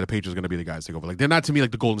Patriots are going to be the guys to take over. They're not to me the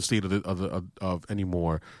Golden State of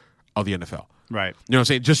anymore of the NFL. Right. You know what I'm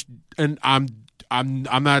saying? Just, and I'm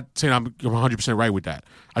not saying I'm 100% right with that.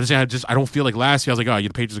 I'm just saying I don't feel like last year I was the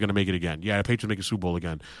Patriots are going to make it again. Yeah, the Patriots make a Super Bowl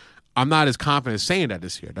again. I'm not as confident saying that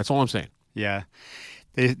this year. That's all I'm saying. Yeah.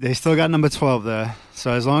 They still got number 12 there.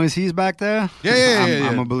 So as long as he's back there,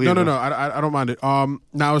 I'm a believer. No. I don't mind it.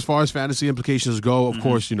 Now, as far as fantasy implications go, of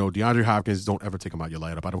course, DeAndre Hopkins, don't ever take him out your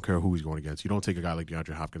lineup. I don't care who he's going against. You don't take a guy like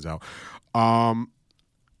DeAndre Hopkins out. The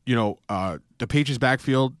Patriots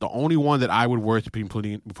backfield, the only one that I would worth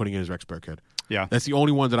putting in is Rex Burkhead. Yeah. That's the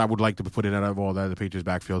only one that I would like to put in out of all that, the Patriots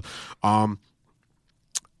backfield.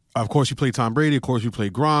 Of course, you play Tom Brady. Of course, you play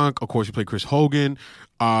Gronk. Of course, you play Chris Hogan.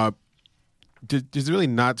 There's really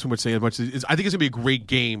not too much saying as much. I think it's going to be a great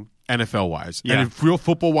game NFL-wise. Yeah. And if real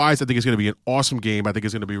football-wise, I think it's going to be an awesome game. I think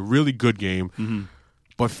it's going to be a really good game. Mm-hmm.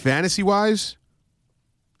 But fantasy-wise,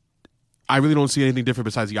 I really don't see anything different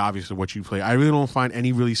besides the obvious of what you play. I really don't find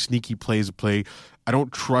any really sneaky plays to play. I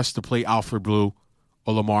don't trust to play Alfred Blue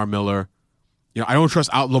or Lamar Miller. I don't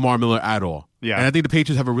trust Lamar Miller at all. Yeah. And I think the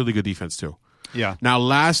Patriots have a really good defense, too. Yeah. Now,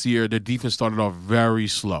 last year, their defense started off very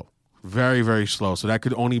slow. Very, very slow. So that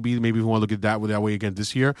could only be, maybe if you want to look at that way again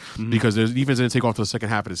this year, because their defense didn't take off to the second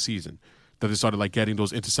half of the season. That they started getting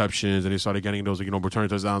those interceptions and they started getting those return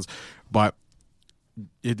touchdowns. But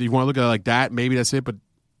if you want to look at it like that, maybe that's it. But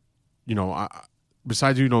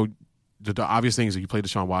besides the obvious things that you play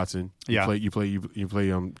Deshaun Watson, you play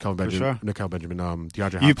Kelvin Benjamin, sure. not Kelvin Benjamin,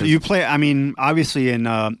 DeAndre Hopkins. You play. I mean, obviously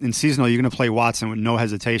in seasonal, you're going to play Watson with no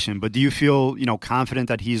hesitation. But do you feel confident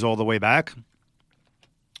that he's all the way back?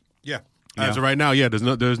 Yeah. As of right now, yeah.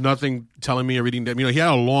 There's nothing telling me or reading that. He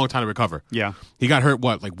had a long time to recover. Yeah. He got hurt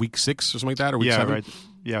week 6 or something like that, or week 7. Right.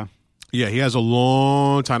 Yeah. Yeah, he has a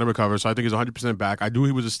long time to recover, so I think he's 100% back. I knew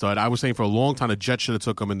he was a stud. I was saying for a long time the Jets should have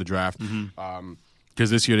took him in the draft. Because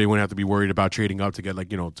this year they wouldn't have to be worried about trading up to get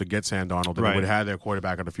to get Sam Darnold. They would have had their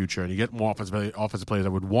quarterback of the future, and you get more offensive players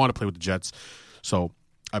that would want to play with the Jets. So,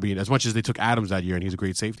 I mean, as much as they took Adams that year, and he's a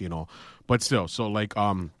great safety and all, but still, so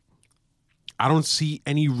I don't see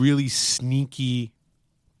any really sneaky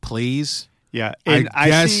plays. Yeah, I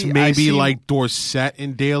guess maybe Dorsett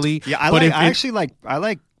and Daly. Yeah, I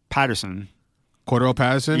like Patterson. Cordell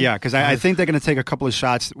Patterson? Yeah, because I think they're going to take a couple of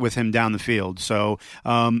shots with him down the field. So,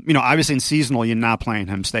 obviously in seasonal, you're not playing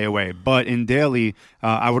him. Stay away. But in daily,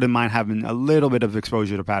 I wouldn't mind having a little bit of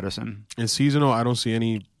exposure to Patterson. In seasonal, I don't see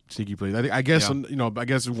any sneaky plays. I guess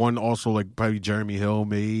one also probably Jeremy Hill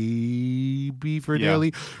maybe for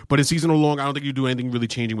daily. But in seasonal long, I don't think you do anything really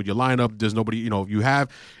changing with your lineup. There's nobody, if you have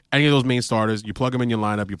any of those main starters, you plug them in your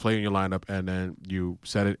lineup, you play in your lineup, and then you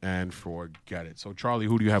set it and forget it. So, Charlie,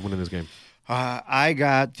 who do you have winning this game? I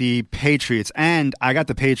got the Patriots, and I got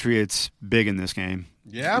the Patriots big in this game.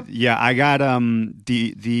 Yeah? Yeah, I got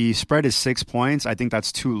the spread is 6 points. I think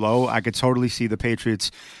that's too low. I could totally see the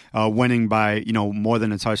Patriots winning by, more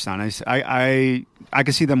than a touchdown. I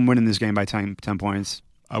could see them winning this game by 10 points.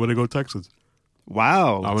 I'm going to go Texans.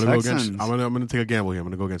 Wow. I'm going to go against you. I'm going to take a gamble here. I'm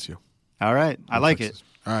going to go against you. All right. I like Texas.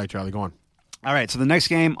 It. All right, Charlie, go on. All right, so the next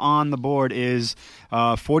game on the board is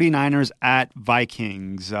 49ers at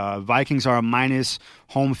Vikings. Vikings are a minus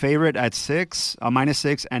home favorite at minus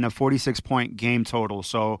 6, and a 46-point game total.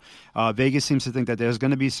 So Vegas seems to think that there's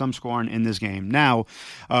going to be some scoring in this game. Now,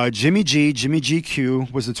 Jimmy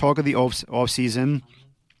GQ was the talk of the offseason,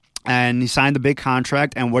 and he signed a big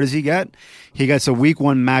contract. And what does he get? He gets a Week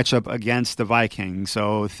 1 matchup against the Vikings.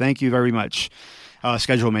 So thank you very much,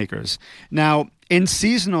 schedule makers. Now, in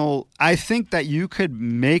seasonal, I think that you could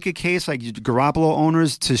make a case like Garoppolo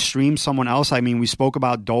owners to stream someone else. I mean, we spoke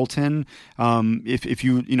about Dalton. If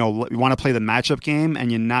you want to play the matchup game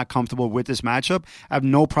and you're not comfortable with this matchup, I have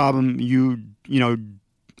no problem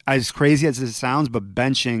as crazy as it sounds, but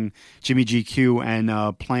benching Jimmy GQ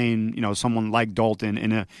and playing someone like Dalton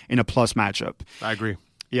in a plus matchup. I agree.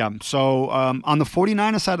 Yeah, so on the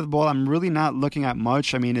 49ers side of the ball, I'm really not looking at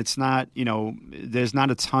much. I mean, it's not, there's not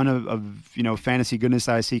a ton of fantasy goodness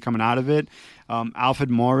that I see coming out of it. Alfred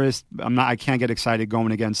Morris, I can't get excited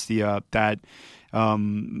going against that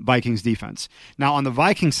Vikings defense. Now, on the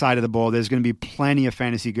Vikings side of the ball, there's going to be plenty of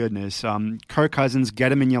fantasy goodness. Kirk Cousins,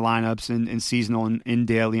 get him in your lineups in seasonal and in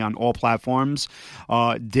daily on all platforms.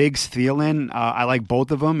 Diggs, Thielen, I like both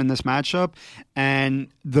of them in this matchup. And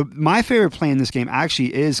my favorite play in this game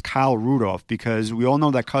actually is Kyle Rudolph, because we all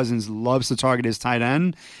know that Cousins loves to target his tight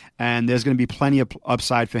end, and there's going to be plenty of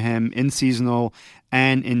upside for him in seasonal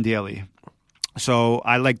and in daily. So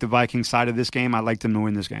I like the Vikings side of this game. I like them to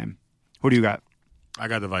win this game. Who do you got? I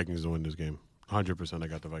got the Vikings to win this game. 100% I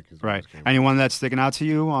got the Vikings to win this game. Anyone that's sticking out to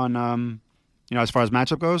you on, as far as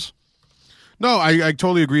matchup goes? No, I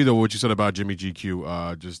totally agree, though, with what you said about Jimmy GQ.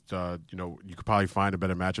 You could probably find a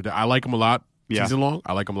better matchup there. I like him a lot season long.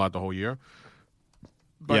 I like him a lot the whole year.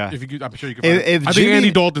 But I'm sure you can find it. I think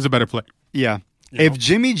Andy Dalton's a better play. Yeah. If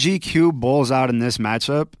Jimmy GQ balls out in this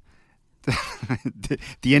matchup,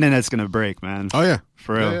 the internet's going to break, man. Oh, yeah.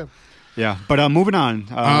 For real. Yeah, but moving on.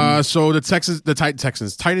 So the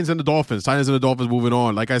Titans and the Dolphins moving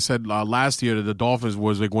on. Like I said last year, the Dolphins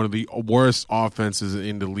was one of the worst offenses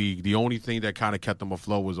in the league. The only thing that kind of kept them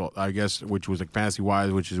afloat was, I guess, which was fantasy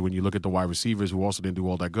wise, which is when you look at the wide receivers who also didn't do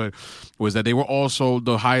all that good, was that they were also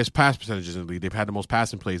the highest pass percentages in the league. They've had the most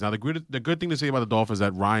passing plays. Now the good thing to say about the Dolphins is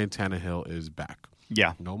that Ryan Tannehill is back.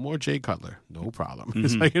 Yeah. No more Jay Cutler. No problem.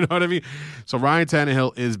 It's like, you know what I mean? So Ryan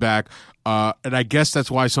Tannehill is back. And I guess that's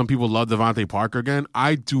why some people love Devontae Parker again.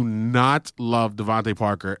 I do not love Devontae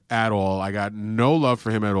Parker at all. I got no love for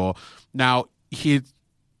him at all. Now,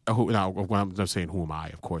 when I'm saying who am I?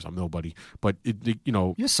 Of course, I'm nobody. But,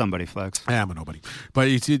 You're somebody, Flex. I am a nobody. But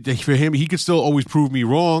for him, he could still always prove me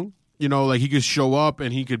wrong. Like he could show up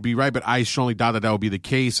and he could be right, but I strongly doubt that would be the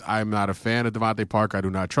case. I'm not a fan of Devontae Parker. I do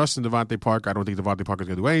not trust in Devontae Parker. I don't think Devontae Parker is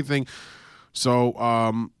going to do anything. So,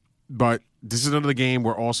 but this is another game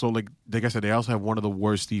where also, like I said, they also have one of the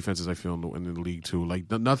worst defenses I feel in the league too. Like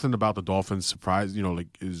nothing about the Dolphins surprise,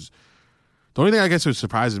 is the only thing I guess that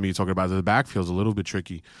surprises me talking about is the backfield's a little bit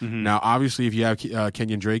tricky. Mm-hmm. Now, obviously, if you have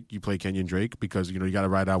Kenyon Drake, you play Kenyon Drake because you got to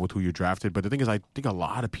ride out with who you drafted. But the thing is, I think a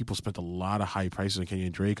lot of people spent a lot of high prices on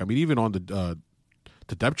Kenyon Drake. I mean, even on the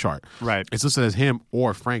depth chart, right? It's listed as him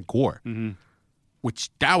or Frank Gore, which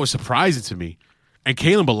that was surprising to me. And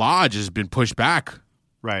Kalen Ballage has been pushed back.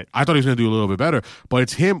 Right. I thought he was going to do a little bit better, but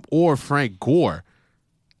it's him or Frank Gore.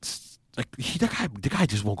 The guy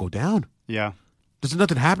just won't go down. Yeah. There's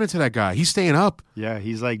nothing happening to that guy. He's staying up. Yeah,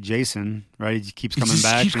 he's like Jason, right? He keeps coming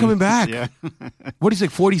back. Keeps coming back. Yeah. What is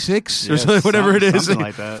like 46 or something, whatever it is. Something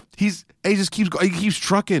like that. He just keeps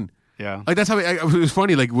trucking. Yeah. Like that's how it was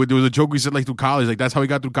funny. Like there was a joke we said like through college. Like that's how he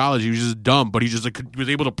got through college. He was just dumb, but he just like was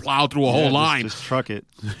able to plow through a whole line. Just truck it.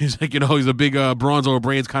 He's like he's a big bronze over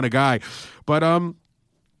brains kind of guy. But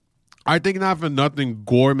I think not for nothing,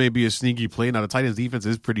 Gore may be a sneaky play. Now the Titans defense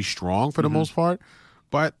is pretty strong for the most part,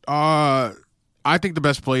 but I think the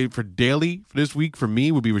best play for Daly for this week for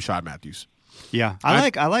me would be Rashad Matthews. Yeah, I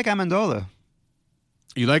like Amendola.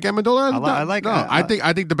 You like Amendola?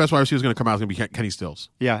 I think the best wide receiver is going to come out is going to be Kenny Stills.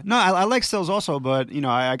 Yeah, no, I like Stills also, but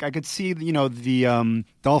I could see the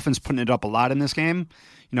Dolphins putting it up a lot in this game,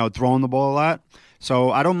 throwing the ball a lot.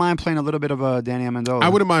 So I don't mind playing a little bit of a Danny Amendola. I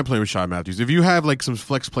wouldn't mind playing Rashad Matthews if you have like some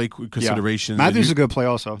flex play considerations. Yeah. Matthews is a good play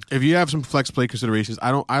also. If you have some flex play considerations,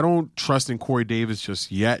 I don't trust in Corey Davis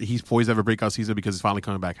just yet. He's poised to have a breakout season because he's finally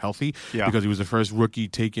coming back healthy. Yeah. Because he was the first rookie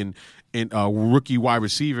taken in rookie wide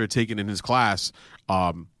receiver taken in his class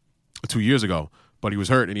 2 years ago. But he was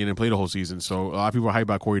hurt and he didn't play the whole season. So a lot of people are hyped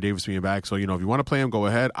about Corey Davis being back. So if you want to play him, go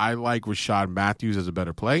ahead. I like Rashad Matthews as a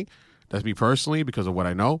better play. That's me personally because of what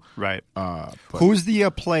I know. Right. Who's the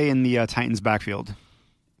play in the Titans backfield?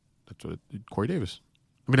 That's Corey Davis.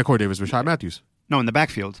 Not Corey Davis, Rashad Matthews. No, in the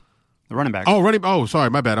backfield. The running back. Oh, sorry,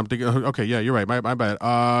 my bad. I'm thinking, okay, yeah, you're right. My bad.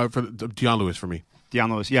 For Deion Lewis for me.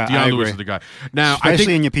 Deion Lewis, yeah. Deion Lewis is the guy. Now,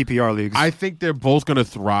 especially in your PPR leagues. I think they're both going to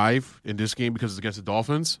thrive in this game because it's against the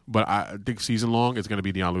Dolphins, but I think season long, it's going to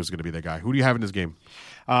be Deion Lewis is going to be that guy. Who do you have in this game?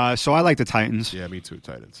 So I like the Titans. Yeah, me too,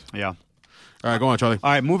 Titans. Yeah. All right, go on, Charlie.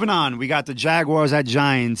 All right, moving on. We got the Jaguars at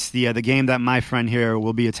Giants, the game that my friend here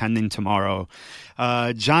will be attending tomorrow.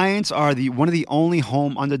 Giants are one of the only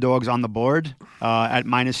home underdogs on the board at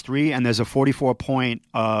 -3, and there's a 44-point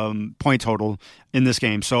point total in this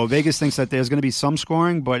game. So Vegas thinks that there's going to be some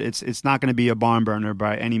scoring, but it's not going to be a barn burner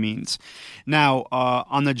by any means. Now,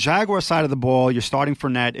 on the Jaguar side of the ball, you're starting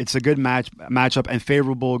Fournette. It's a good matchup and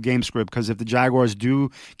favorable game script because if the Jaguars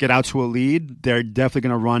do get out to a lead, they're definitely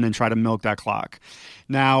going to run and try to milk that clock.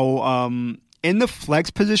 Now, in the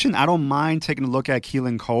flex position, I don't mind taking a look at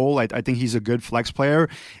Keelan Cole. I think he's a good flex player.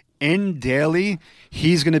 In daily,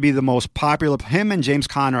 he's going to be the most popular. Him and James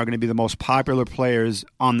Conner are going to be the most popular players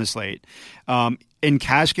on the slate. In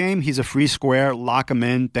cash game, he's a free square. Lock him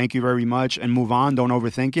in. Thank you very much, and move on. Don't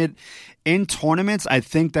overthink it. In tournaments, I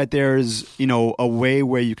think that there's a way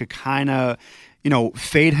where you could kind of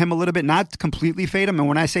fade him a little bit, not completely fade him. And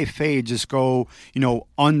when I say fade, just go,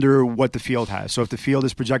 under what the field has. So if the field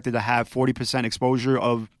is projected to have 40% exposure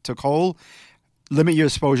to Cole, limit your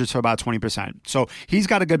exposure to about 20%. So he's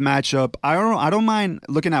got a good matchup. I don't mind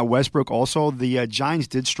looking at Westbrook also. The Giants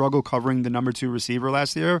did struggle covering the number 2 receiver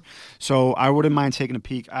last year. So I wouldn't mind taking a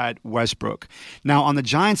peek at Westbrook. Now on the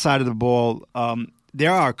Giants side of the ball,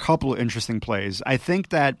 there are a couple of interesting plays. I think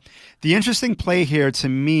that the interesting play here to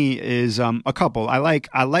me is a couple. I like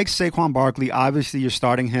Saquon Barkley. Obviously, you're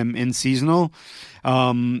starting him in seasonal.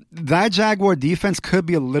 That Jaguar defense could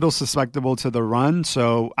be a little susceptible to the run,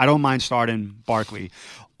 so I don't mind starting Barkley.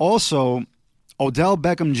 Also, Odell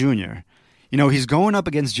Beckham Jr., he's going up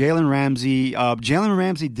against Jalen Ramsey. Jalen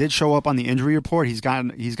Ramsey did show up on the injury report. He's got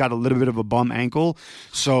a little bit of a bum ankle.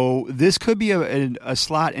 So this could be a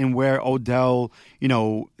slot in where Odell,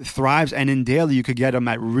 thrives. And in daily, you could get him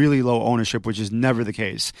at really low ownership, which is never the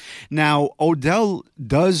case. Now, Odell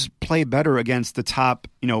does play better against the top,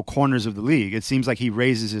 corners of the league. It seems like he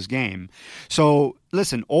raises his game. So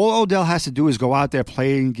listen, all Odell has to do is go out there,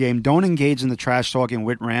 play a game. Don't engage in the trash talking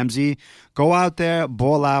with Ramsey. Go out there,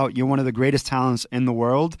 ball out. You're one of the greatest talents in the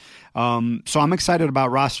world. So I'm excited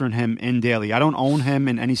about rostering him in daily. I don't own him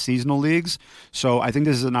in any seasonal leagues, so I think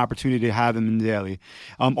this is an opportunity to have him in daily.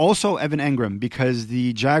 Also, Evan Engram, because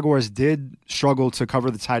the Jaguars did struggle to cover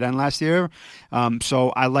the tight end last year.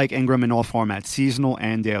 So I like Engram in all formats, seasonal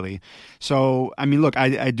and daily. So, I mean, look,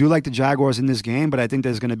 I do like the Jaguars in this game, but I think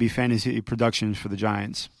there's going to be fantasy production for the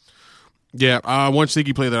Giants. Yeah, one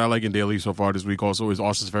sneaky play that I like in daily so far this week also is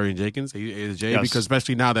Austin Seferian-Jenkins, Yes. because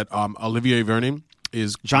especially now that Olivier Vernon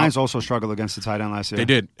is Giants also struggled against the tight end last year. They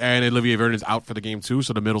did, and Olivier Vernon's out for the game too,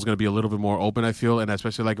 so the middle's going to be a little bit more open, I feel, and I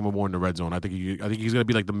especially like him more in the red zone. I think he's going to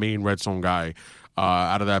be like the main red zone guy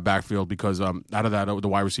out of that backfield because out of that the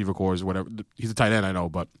wide receiver core is whatever. He's a tight end, I know,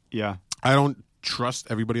 but yeah, I don't trust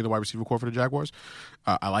everybody in the wide receiver core for the Jaguars.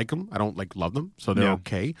 I like them. I don't love them, so they're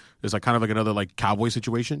okay. It's like kind of like another like Cowboy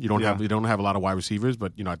situation. You don't have a lot of wide receivers,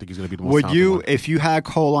 but I think he's going to be the most. Would talented you, one. if you had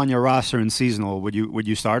Cole on your roster in seasonal, would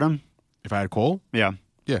you start him? If I had Cole, Yeah.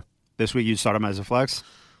 This week you'd start him as a flex?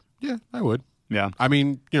 yeah, I would. Yeah. I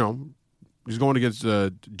mean, he's going against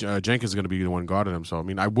Jenkins is going to be the one guarding him. So I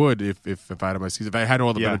mean, I would if I had him my season. If I had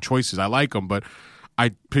all the better choices, I like him, but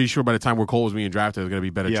I'm pretty sure by the time where Cole was being drafted, there's going to be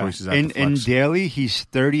better choices. In daily, he's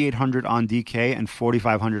 3,800 on DK and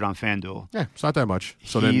 4,500 on FanDuel. Yeah, it's not that much.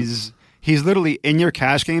 So he's literally in your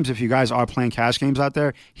cash games. If you guys are playing cash games out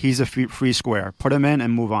there, he's a free square. Put him in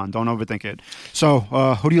and move on. Don't overthink it. So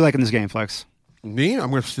who do you like in this game, Flex? Me, I'm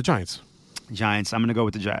going to the Giants. Giants. I'm going to go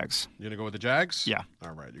with the Jags. You're going to go with the Jags? Yeah.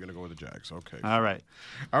 All right, you're going to go with the Jags. Okay. All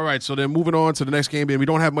right. So then moving on to the next game, and we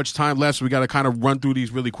don't have much time left, so we got to kind of run through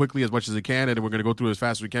these really quickly as much as we can, and then we're going to go through it as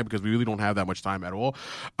fast as we can because we really don't have that much time at all.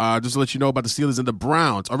 Just to let you know about the Steelers and the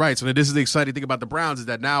Browns. All right, so then this is the exciting thing about the Browns is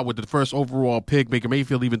that now with the first overall pick, Baker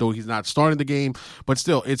Mayfield, even though he's not starting the game, but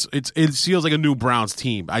still, it feels like a new Browns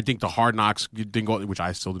team. I think the Hard Knocks didn't go, which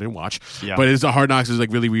I still didn't watch, but it's the Hard Knocks is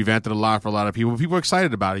like really revamped it a lot for a lot of people. People are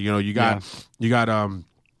excited about it. You got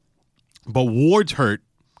but Ward's hurt.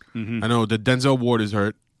 Mm-hmm. I know that Denzel Ward is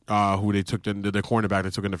hurt, who they took the cornerback they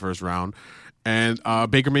took in the first round, and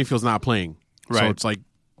Baker Mayfield's not playing. Right. So it's like,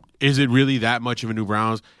 is it really that much of a new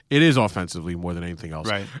Browns? It is offensively more than anything else.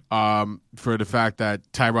 Right. For the fact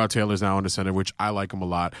that Tyrod Taylor's now in the center, which I like him a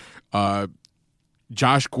lot.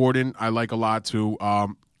 Josh Gordon, I like a lot too. I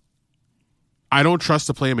don't trust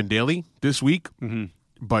to play him in daily this week,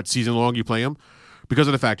 but season long you play him. Because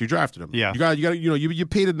of the fact you drafted him, you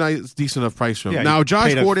paid a nice, decent enough price for him. Now,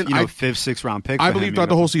 Josh Gordon, fifth, sixth round pick. I believe throughout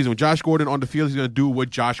the whole season, with Josh Gordon on the field, he's going to do what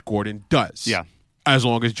Josh Gordon does. Yeah, as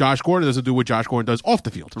long as Josh Gordon doesn't do what Josh Gordon does off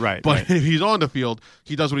the field. Right. But if he's on the field,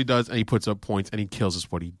 he does what he does, and he puts up points, and he kills us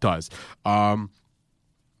what he does.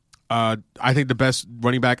 I think the best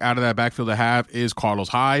running back out of that backfield to have is Carlos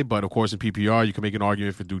Hyde, but of course in PPR you can make an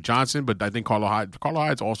argument for Duke Johnson, but I think Carlos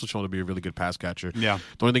Hyde's also shown to be a really good pass catcher. Yeah.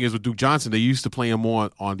 The only thing is with Duke Johnson, they used to play him more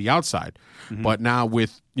on the outside, but now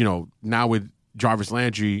with Jarvis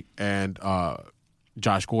Landry and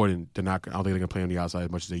Josh Gordon, I don't think they're going to play on the outside as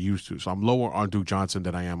much as they used to. So I'm lower on Duke Johnson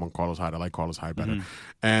than I am on Carlos Hyde. I like Carlos Hyde better.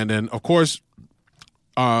 And then of course,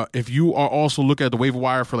 if you are also looking at the waiver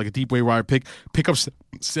wire for like a deep waiver wire pick up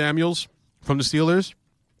Samuels from the Steelers.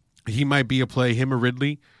 He might be a play, him or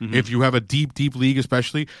Ridley. If you have a deep league,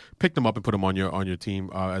 especially, pick them up and put them on your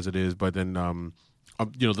team as it is. But then, the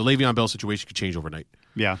Le'Veon Bell situation could change overnight.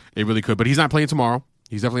 Yeah, it really could. But he's not playing tomorrow.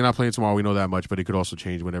 He's definitely not playing tomorrow. We know that much, but it could also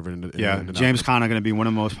change whenever. James Conner going to be one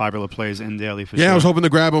of the most popular plays in daily for sure. Yeah, I was hoping to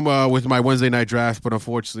grab him with my Wednesday night draft, but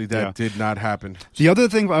unfortunately that did not happen. The other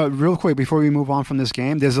thing, real quick, before we move on from this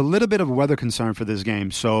game, there's a little bit of weather concern for this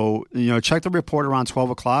game. So, check the report around 12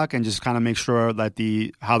 o'clock and just kind of make sure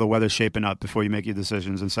that how the weather's shaping up before you make your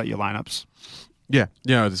decisions and set your lineups. Yeah.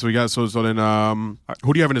 So we got so then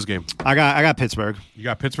who do you have in this game? I got Pittsburgh. You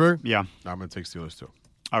got Pittsburgh? Yeah. I'm going to take Steelers too.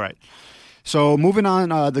 All right. So moving on,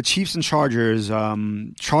 the Chiefs and Chargers.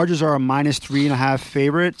 Chargers are a -3.5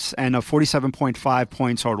 favorites and a 47.5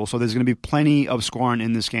 point total. So there's going to be plenty of scoring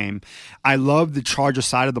in this game. I love the Chargers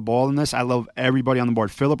side of the ball in this. I love everybody on the board.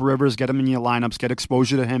 Phillip Rivers, get him in your lineups, get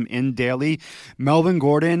exposure to him in daily. Melvin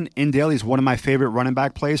Gordon in daily is one of my favorite running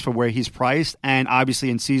back plays for where he's priced. And obviously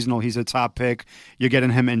in seasonal, he's a top pick. You're getting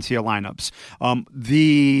him into your lineups.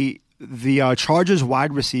 The Chargers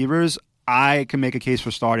wide receivers, I can make a case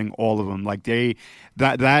for starting all of them. Like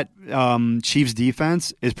that Chiefs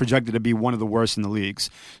defense is projected to be one of the worst in the leagues.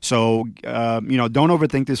 So don't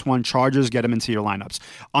overthink this one. Chargers, get them into your lineups.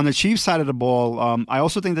 On the Chiefs side of the ball, I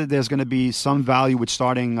also think that there's going to be some value with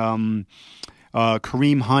starting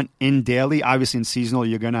Kareem Hunt in daily. Obviously, in seasonal,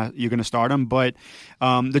 you're gonna start him. But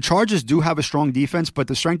the Chargers do have a strong defense, but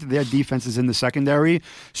the strength of their defense is in the secondary.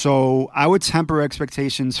 So I would temper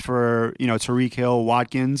expectations for Tyreek Hill,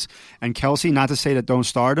 Watkins, and Kelsey. Not to say that don't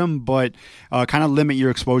start them, but kind of limit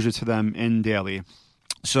your exposure to them in daily.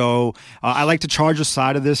 So I like the Chargers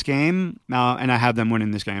side of this game, and I have them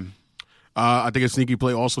winning this game. I think a sneaky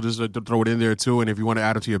play also just to throw it in there too. And if you want to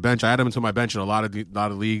add him to your bench, I add him to my bench in a lot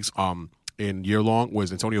of leagues. In year long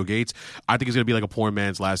was Antonio Gates. I think it's going to be like a poor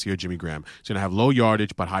man's last year, Jimmy Graham. He's going to have low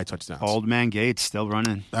yardage but high touchdowns. Old man Gates still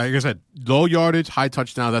running. Like I said, low yardage, high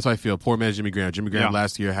touchdowns. That's how I feel. Poor man's Jimmy Graham. Jimmy Graham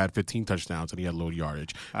last year had 15 touchdowns and he had low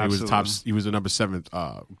yardage. He was the number 7th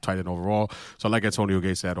tight end overall. So I like Antonio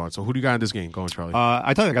Gates to add on. So who do you got in this game? Go on, Charlie.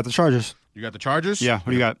 I thought I got the Chargers. You got the Chargers? Yeah.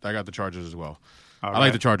 Who do you got? I got the Chargers as well. All I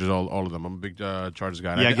like the Chargers, all of them. I'm a big Chargers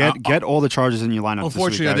guy. Yeah, get all the Chargers in your lineup. Unfortunately,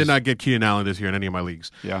 this week, I did not get Keenan Allen this year in any of my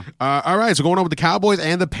leagues. Yeah. All right, so going on with the Cowboys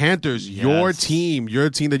and the Panthers. Yes. Your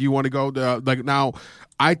team that you want to go. Now,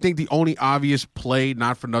 I think the only obvious play,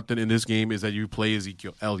 not for nothing in this game, is that you play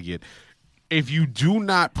Ezekiel Elliott. If you do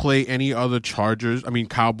not play any other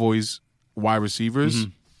Cowboys wide receivers.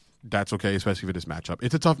 Mm-hmm. That's okay, especially for this matchup.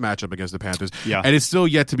 It's a tough matchup against the Panthers. Yeah. And it's still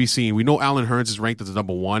yet to be seen. We know Allen Hurns is ranked as the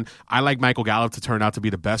number 1. I like Michael Gallup to turn out to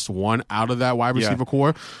be the best one out of that wide receiver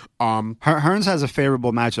core. Hurns has a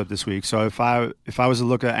favorable matchup this week. So if I was to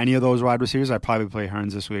look at any of those wide receivers, I'd probably play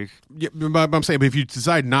Hurns this week. Yeah, but I'm saying, but if you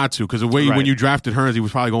decide not to, because the way when you drafted Hurns, he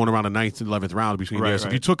was probably going around the 9th and 11th round between there. So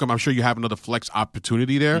if you took him, I'm sure you have another flex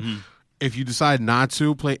opportunity there. Mm-hmm. If you decide not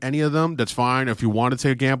to play any of them, that's fine. If you want to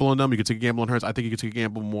take a gamble on them, you can take a gamble on Hurts. I think you can take a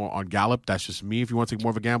gamble more on Gallup. That's just me if you want to take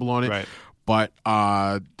more of a gamble on it. Right. But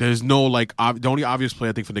there's no, the only obvious play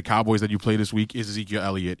I think for the Cowboys that you play this week is Ezekiel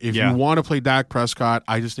Elliott. If you want to play Dak Prescott,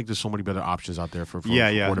 I just think there's so many better options out there for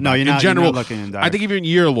quarterback. No, you're not looking in Dak. I think even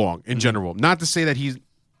year long in general. Not to say that he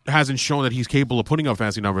hasn't shown that he's capable of putting up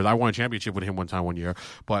fancy numbers. I won a championship with him one year.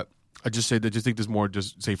 But I just think there's more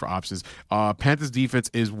just safer options. Panthers defense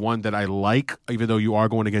is one that I like, even though you are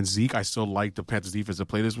going against Zeke. I still like the Panthers defense to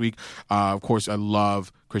play this week. Of course, I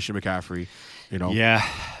love Christian McCaffrey.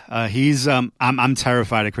 Yeah, he's. I'm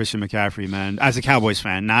terrified of Christian McCaffrey, man. As a Cowboys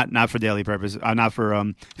fan, not for daily purpose, not for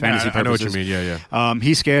fantasy purposes. I know what you mean. Yeah.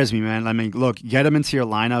 He scares me, man. I mean, look, get him into your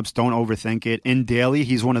lineups. Don't overthink it. In daily,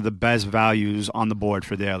 he's one of the best values on the board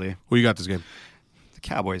for daily. Who you got this game? The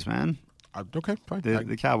Cowboys, man. Okay, fine.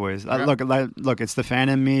 The Cowboys. Look, it's the fan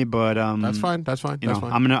in me, but that's fine. That's fine.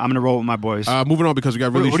 I'm gonna roll with my boys. Moving on because we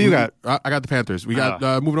got really. What do you got? I got the Panthers. We got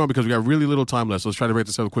moving on because we got really little time left. So let's try to break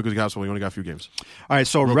this up as quick as we got. So we only got a few games. All right.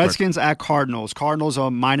 So Redskins at Cardinals. Cardinals are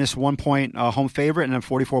 -1 point home favorite and then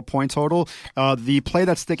 44 point total. The play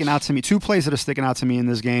that's sticking out to me, 2 plays that are sticking out to me in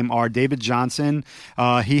this game are David Johnson.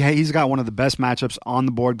 He's got one of the best matchups on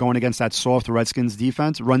the board going against that soft Redskins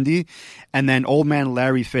defense, run D, and then old man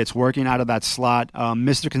Larry Fitz working out of that slot.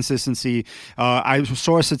 Mr. Consistency. I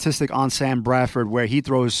saw a statistic on Sam Bradford where he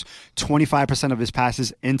throws 25% of his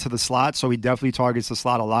passes into the slot, so he definitely targets the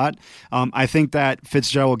slot a lot. I think that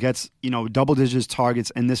Fitzgerald gets double digits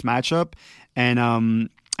targets in this matchup, and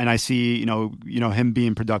I see him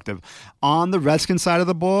being productive. On the Redskins side of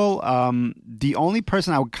the ball, the only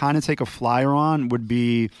person I would kind of take a flyer on would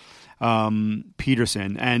be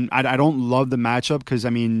Peterson, and I don't love the matchup because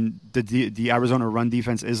the Arizona run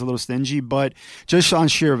defense is a little stingy, but just on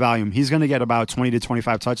sheer volume, he's going to get about 20 to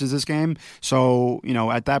 25 touches this game. So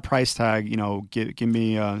at that price tag, give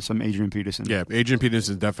me some Adrian Peterson. Yeah, Adrian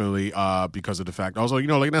Peterson definitely because of the fact. Also,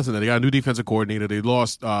 like Nelson, they got a new defensive coordinator. They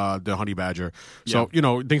lost the Honey Badger, so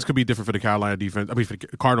things could be different for the Carolina defense. For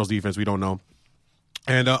the Cardinals defense, we don't know.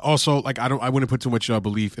 And also, I wouldn't put too much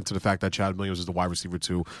belief into the fact that Chad Williams is the wide receiver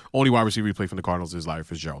too. Only wide receiver you play from the Cardinals is Larry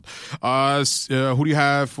Fitzgerald. Who do you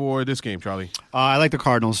have for this game, Charlie? I like the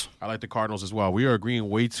Cardinals. I like the Cardinals as well. We are agreeing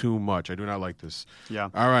way too much. I do not like this. Yeah.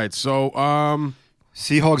 All right. So,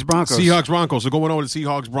 Seahawks Broncos. So going over to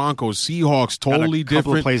Seahawks Broncos. Seahawks totally different.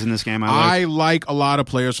 Couple of plays in this game. I like a lot of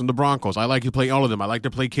players from the Broncos. I like to play all of them. I like to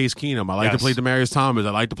play Case Keenum. I like to play Demaryius Thomas.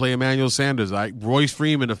 I like to play Emmanuel Sanders. Royce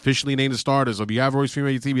Freeman officially named the starter. So if you have Royce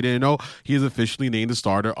Freeman on your team, you didn't know, he is officially named the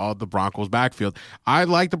starter of the Broncos backfield. I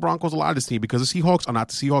like the Broncos a lot of this team because the Seahawks are not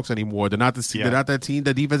the Seahawks anymore. They're not they're not that team,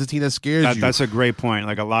 that defensive team that scares you. That's a great point.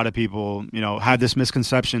 Like a lot of people, had this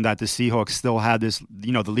misconception that the Seahawks still had this,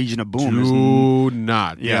 the Legion of Boom. Do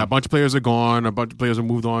not. Yeah, a bunch of players are gone. A bunch of players have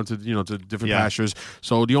moved on to to different pastures.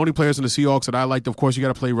 So the only players in the Seahawks that I liked, of course, you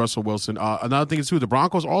got to play Russell Wilson. Another thing is too, the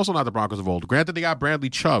Broncos are also not the Broncos of old. Granted, they got Bradley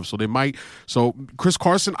Chubb, so they might. So Chris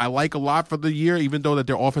Carson, I like a lot for the year, even though that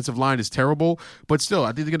their offensive line is terrible. But still, I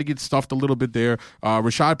think they're going to get stuffed a little bit there.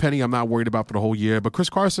 Rashad Penny, I'm not worried about for the whole year. But Chris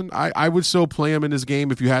Carson, I would still play him in this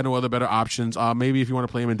game if you had no other better options. Maybe if you want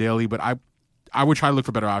to play him in daily, but I would try to look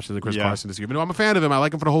for better options than Chris Carson this year. Even though I'm a fan of him, I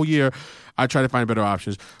like him for the whole year. I try to find better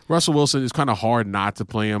options. Russell Wilson is kind of hard not to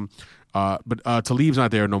play him, but Talib's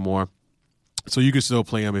not there no more. So you can still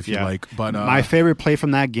play him if you like. But my favorite play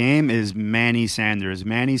from that game is Manny Sanders.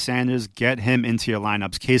 Manny Sanders, get him into your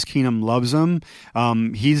lineups. Case Keenum loves him.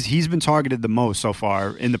 He's been targeted the most so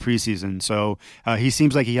far in the preseason. So he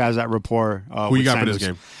seems like he has that rapport. Who you got Sanders. for this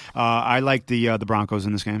game? I like the Broncos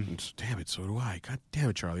in this game. Damn it, so do I. God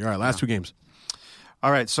damn it, Charlie. All right, last two games. All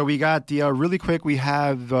right, so we got the really quick. We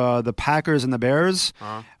have the Packers and the Bears.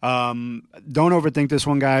 Don't overthink this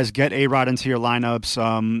one, guys. Get A-Rod into your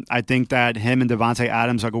lineups. I think that him and Devontae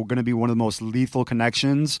Adams are going to be one of the most lethal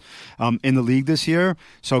connections in the league this year.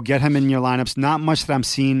 So get him in your lineups. Not much that I'm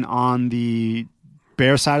seeing on the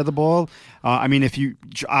Bear side of the ball. I mean, if you're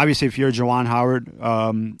a Juwan Howard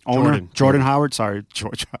owner, Jordan Howard. Sorry,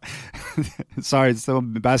 George. Sorry, it's still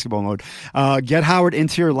basketball mode. Get Howard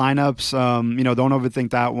into your lineups. Don't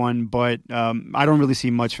overthink that one. But I don't really see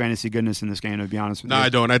much fantasy goodness in this game, to be honest with you. No, I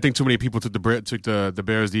don't. I think too many people took the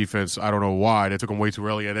Bears defense. I don't know why. They took them way too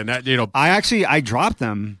early, and then that I dropped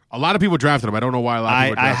them. A lot of people drafted them. I don't know why. A lot of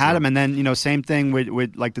people drafted I had them, and then same thing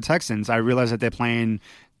with like the Texans. I realized that they're playing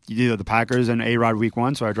the Packers and A-Rod week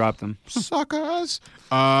 1, so I dropped them. Suckers.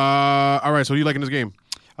 All right, so who you like in this game?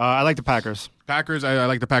 I like the Packers. I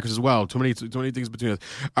like the Packers as well. Too many things between us.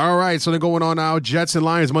 All right, so they're going on now. Jets and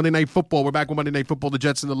Lions, Monday Night Football. We're back with Monday Night Football, the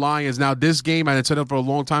Jets and the Lions. Now, this game, I had set up for a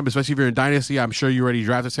long time, especially if you're in Dynasty. I'm sure you already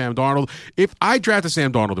drafted Sam Darnold. If I drafted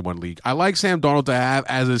Sam Darnold in one league, I like Sam Darnold to have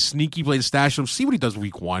as a sneaky play to stash him, see what he does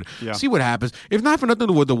week 1, see what happens. If not for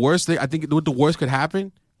nothing, what the worst could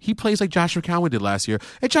happen, he plays like Josh McCown did last year.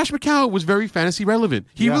 And Josh McCown was very fantasy relevant.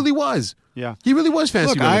 He really was. Yeah. He really was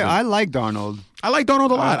fantasy relevant. I like Darnold. I like Darnold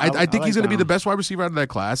a lot. I think he's going to be Darnold. the best wide receiver out of that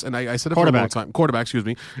class. And I said it for a long time. Quarterback, excuse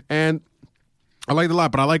me. And I like it a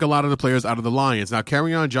lot, but I like a lot of the players out of the Lions. Now,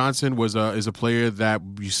 Kerryon Johnson is a player that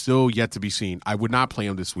you still yet to be seen. I would not play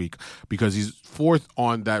him this week because he's 4th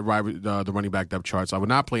on that the running back depth chart. So I would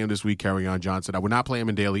not play him this week, Kerryon Johnson. I would not play him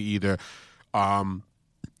in daily either.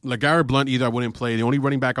 LeGarrette Blount either I wouldn't play. The only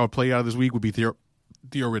running back I would play out of this week would be Theo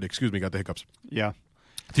Riddick. Excuse me, got the hiccups. Yeah.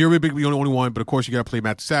 Theo Riddick would be the only one, but of course you got to play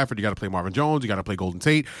Matthew Stafford, you got to play Marvin Jones, you got to play Golden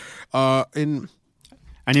Tate.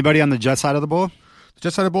 Anybody on the Jets side of the ball? The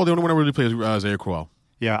Jets side of the ball, the only one I really play is Zaire Crowell.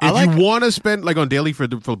 Yeah, if you want to spend on daily for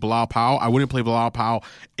Bilal Powell, I wouldn't play Bilal Powell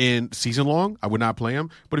in season long. I would not play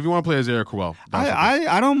him. But if you want to play Isaiah Crowell,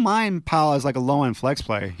 I don't mind Powell as like a low end flex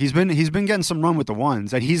play. He's been getting some run with the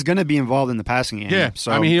ones, and he's going to be involved in the passing game. Yeah,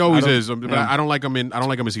 so I mean he always is. But I don't like him in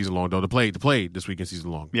season long though. To play this week in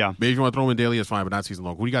season long. Yeah, maybe if you want to throw him in daily, that's fine, but not season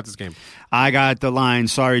long. Who do you got this game? I got the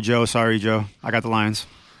Lions. Sorry, Joe. I got the Lions.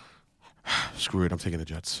 Screw it. I'm taking the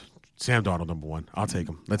Jets. Sam Darnold, number 1. I'll take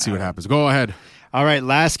him. Let's see what happens. Go ahead. All right,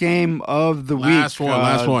 last game of the week. Last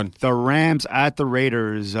one. The Rams at the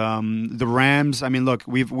Raiders. The Rams. I mean, look,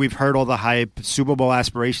 we've heard all the hype, Super Bowl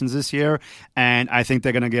aspirations this year, and I think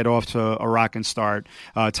they're going to get off to a rocking start.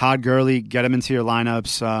 Todd Gurley, get him into your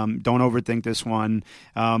lineups. Don't overthink this one.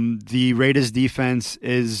 The Raiders defense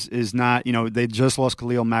is not. They just lost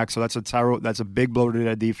Khalil Mack, so that's a big blow to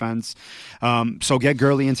their defense. So get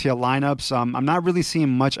Gurley into your lineups. I'm not really seeing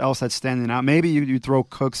much else that's standing out. Maybe you throw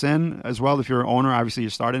Cooks in as well if you're an owner. Obviously, you're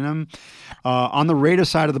starting him. On the Raiders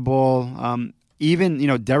side of the ball,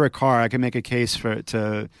 even Derek Carr, I can make a case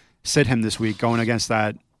to sit him this week going against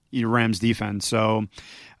that Rams defense. So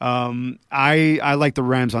I like the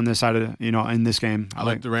Rams on this side of in this game. I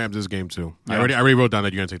like the Rams this game too. Yeah. I already wrote down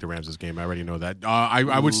that you're going to take the Rams this game. I already know that.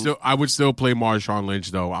 I would still play Marshawn Lynch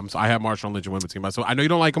though. I have Marshawn Lynch in women's team. So I know you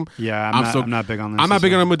don't like him. Yeah, I'm not big on this. I'm not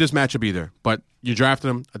big on him with this matchup either. But you drafted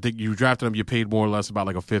him. I think you drafted him. You paid more or less about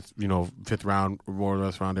like a fifth round, more or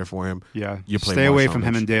less round there for him. Yeah, you play stay away Marshawn from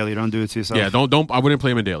Lynch. him in daily. Don't do it to yourself. Yeah, don't. I wouldn't play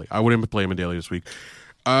him in daily. I wouldn't play him in daily this week.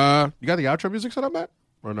 You got the outro music set up, Matt?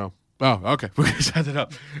 Or no? Oh, okay. We can set it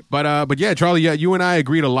up. But yeah, Charlie, you and I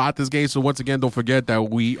agreed a lot this game. So once again, don't forget that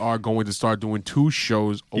we are going to start doing 2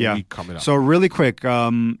 shows a week coming up. So really quick,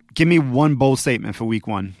 give me one bold statement for week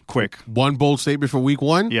 1. Quick. One bold statement for week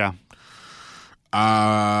 1? Yeah.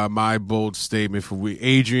 My bold statement for week: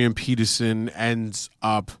 Adrian Peterson ends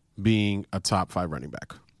up being a top 5 running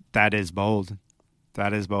back. That is bold.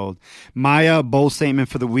 That is bold. My bold statement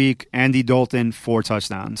for the week: Andy Dalton, 4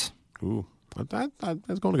 touchdowns. Ooh,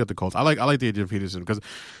 that's going to get the Colts. I like the Adrian Peterson because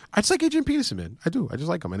I just like Adrian Peterson, man. I do. I just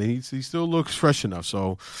like him, and he still looks fresh enough.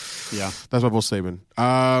 So yeah, that's my bold statement.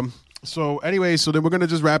 So anyway, so then we're gonna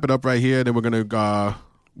just wrap it up right here. Then we're gonna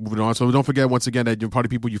move it on. So don't forget once again that party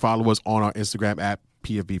people, you follow us on our Instagram at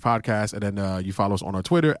PFB Podcast, and then you follow us on our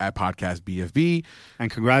Twitter at Podcast BFB. And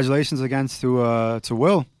congratulations again to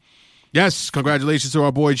Will. Yes, congratulations to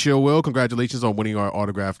our boy Chill Will. Congratulations on winning our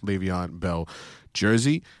autographed Le'Veon Bell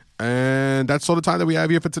jersey. And that's all the time that we have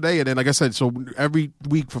here for today. And then, like I said, so every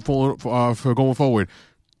week for going forward,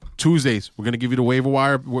 Tuesdays we're going to give you the waiver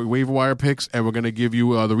wire picks, and we're going to give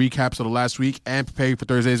you the recaps of the last week and prepare you for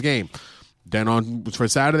Thursday's game. Then for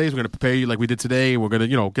Saturdays, we're going to prepare you like we did today. We're going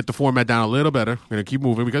to, get the format down a little better. We're going to keep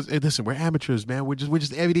moving because, hey, listen, we're amateurs, man. We're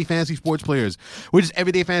just everyday fantasy sports players. We're just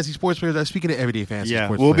everyday fantasy sports players. Speaking of everyday fantasy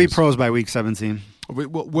sports we'll players. be pros by week 17.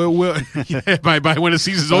 We'll by when the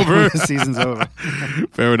season's over. The season's over.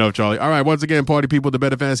 Fair enough, Charlie. All right, once again, party people, the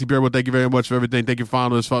Better Fantasy Bureau, thank you very much for everything. Thank you for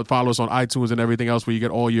following us. Follow us on iTunes and everything else where you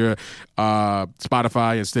get all your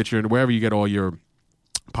Spotify and Stitcher and wherever you get all your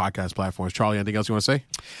podcast platforms. Charlie, anything else you want to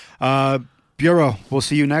say? Bureau, we'll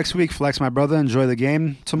see you next week. Flex, my brother. Enjoy the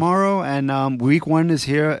game tomorrow. And week 1 is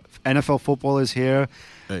here. NFL football is here.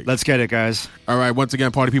 Hey. Let's get it, guys. All right. Once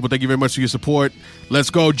again, party people, thank you very much for your support.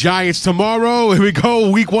 Let's go Giants tomorrow. Here we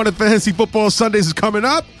go. Week 1 of fantasy football Sundays is coming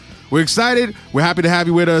up. We're excited. We're happy to have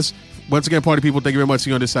you with us. Once again, party people, thank you very much.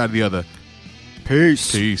 See you on this side or the other.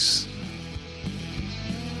 Peace. Peace.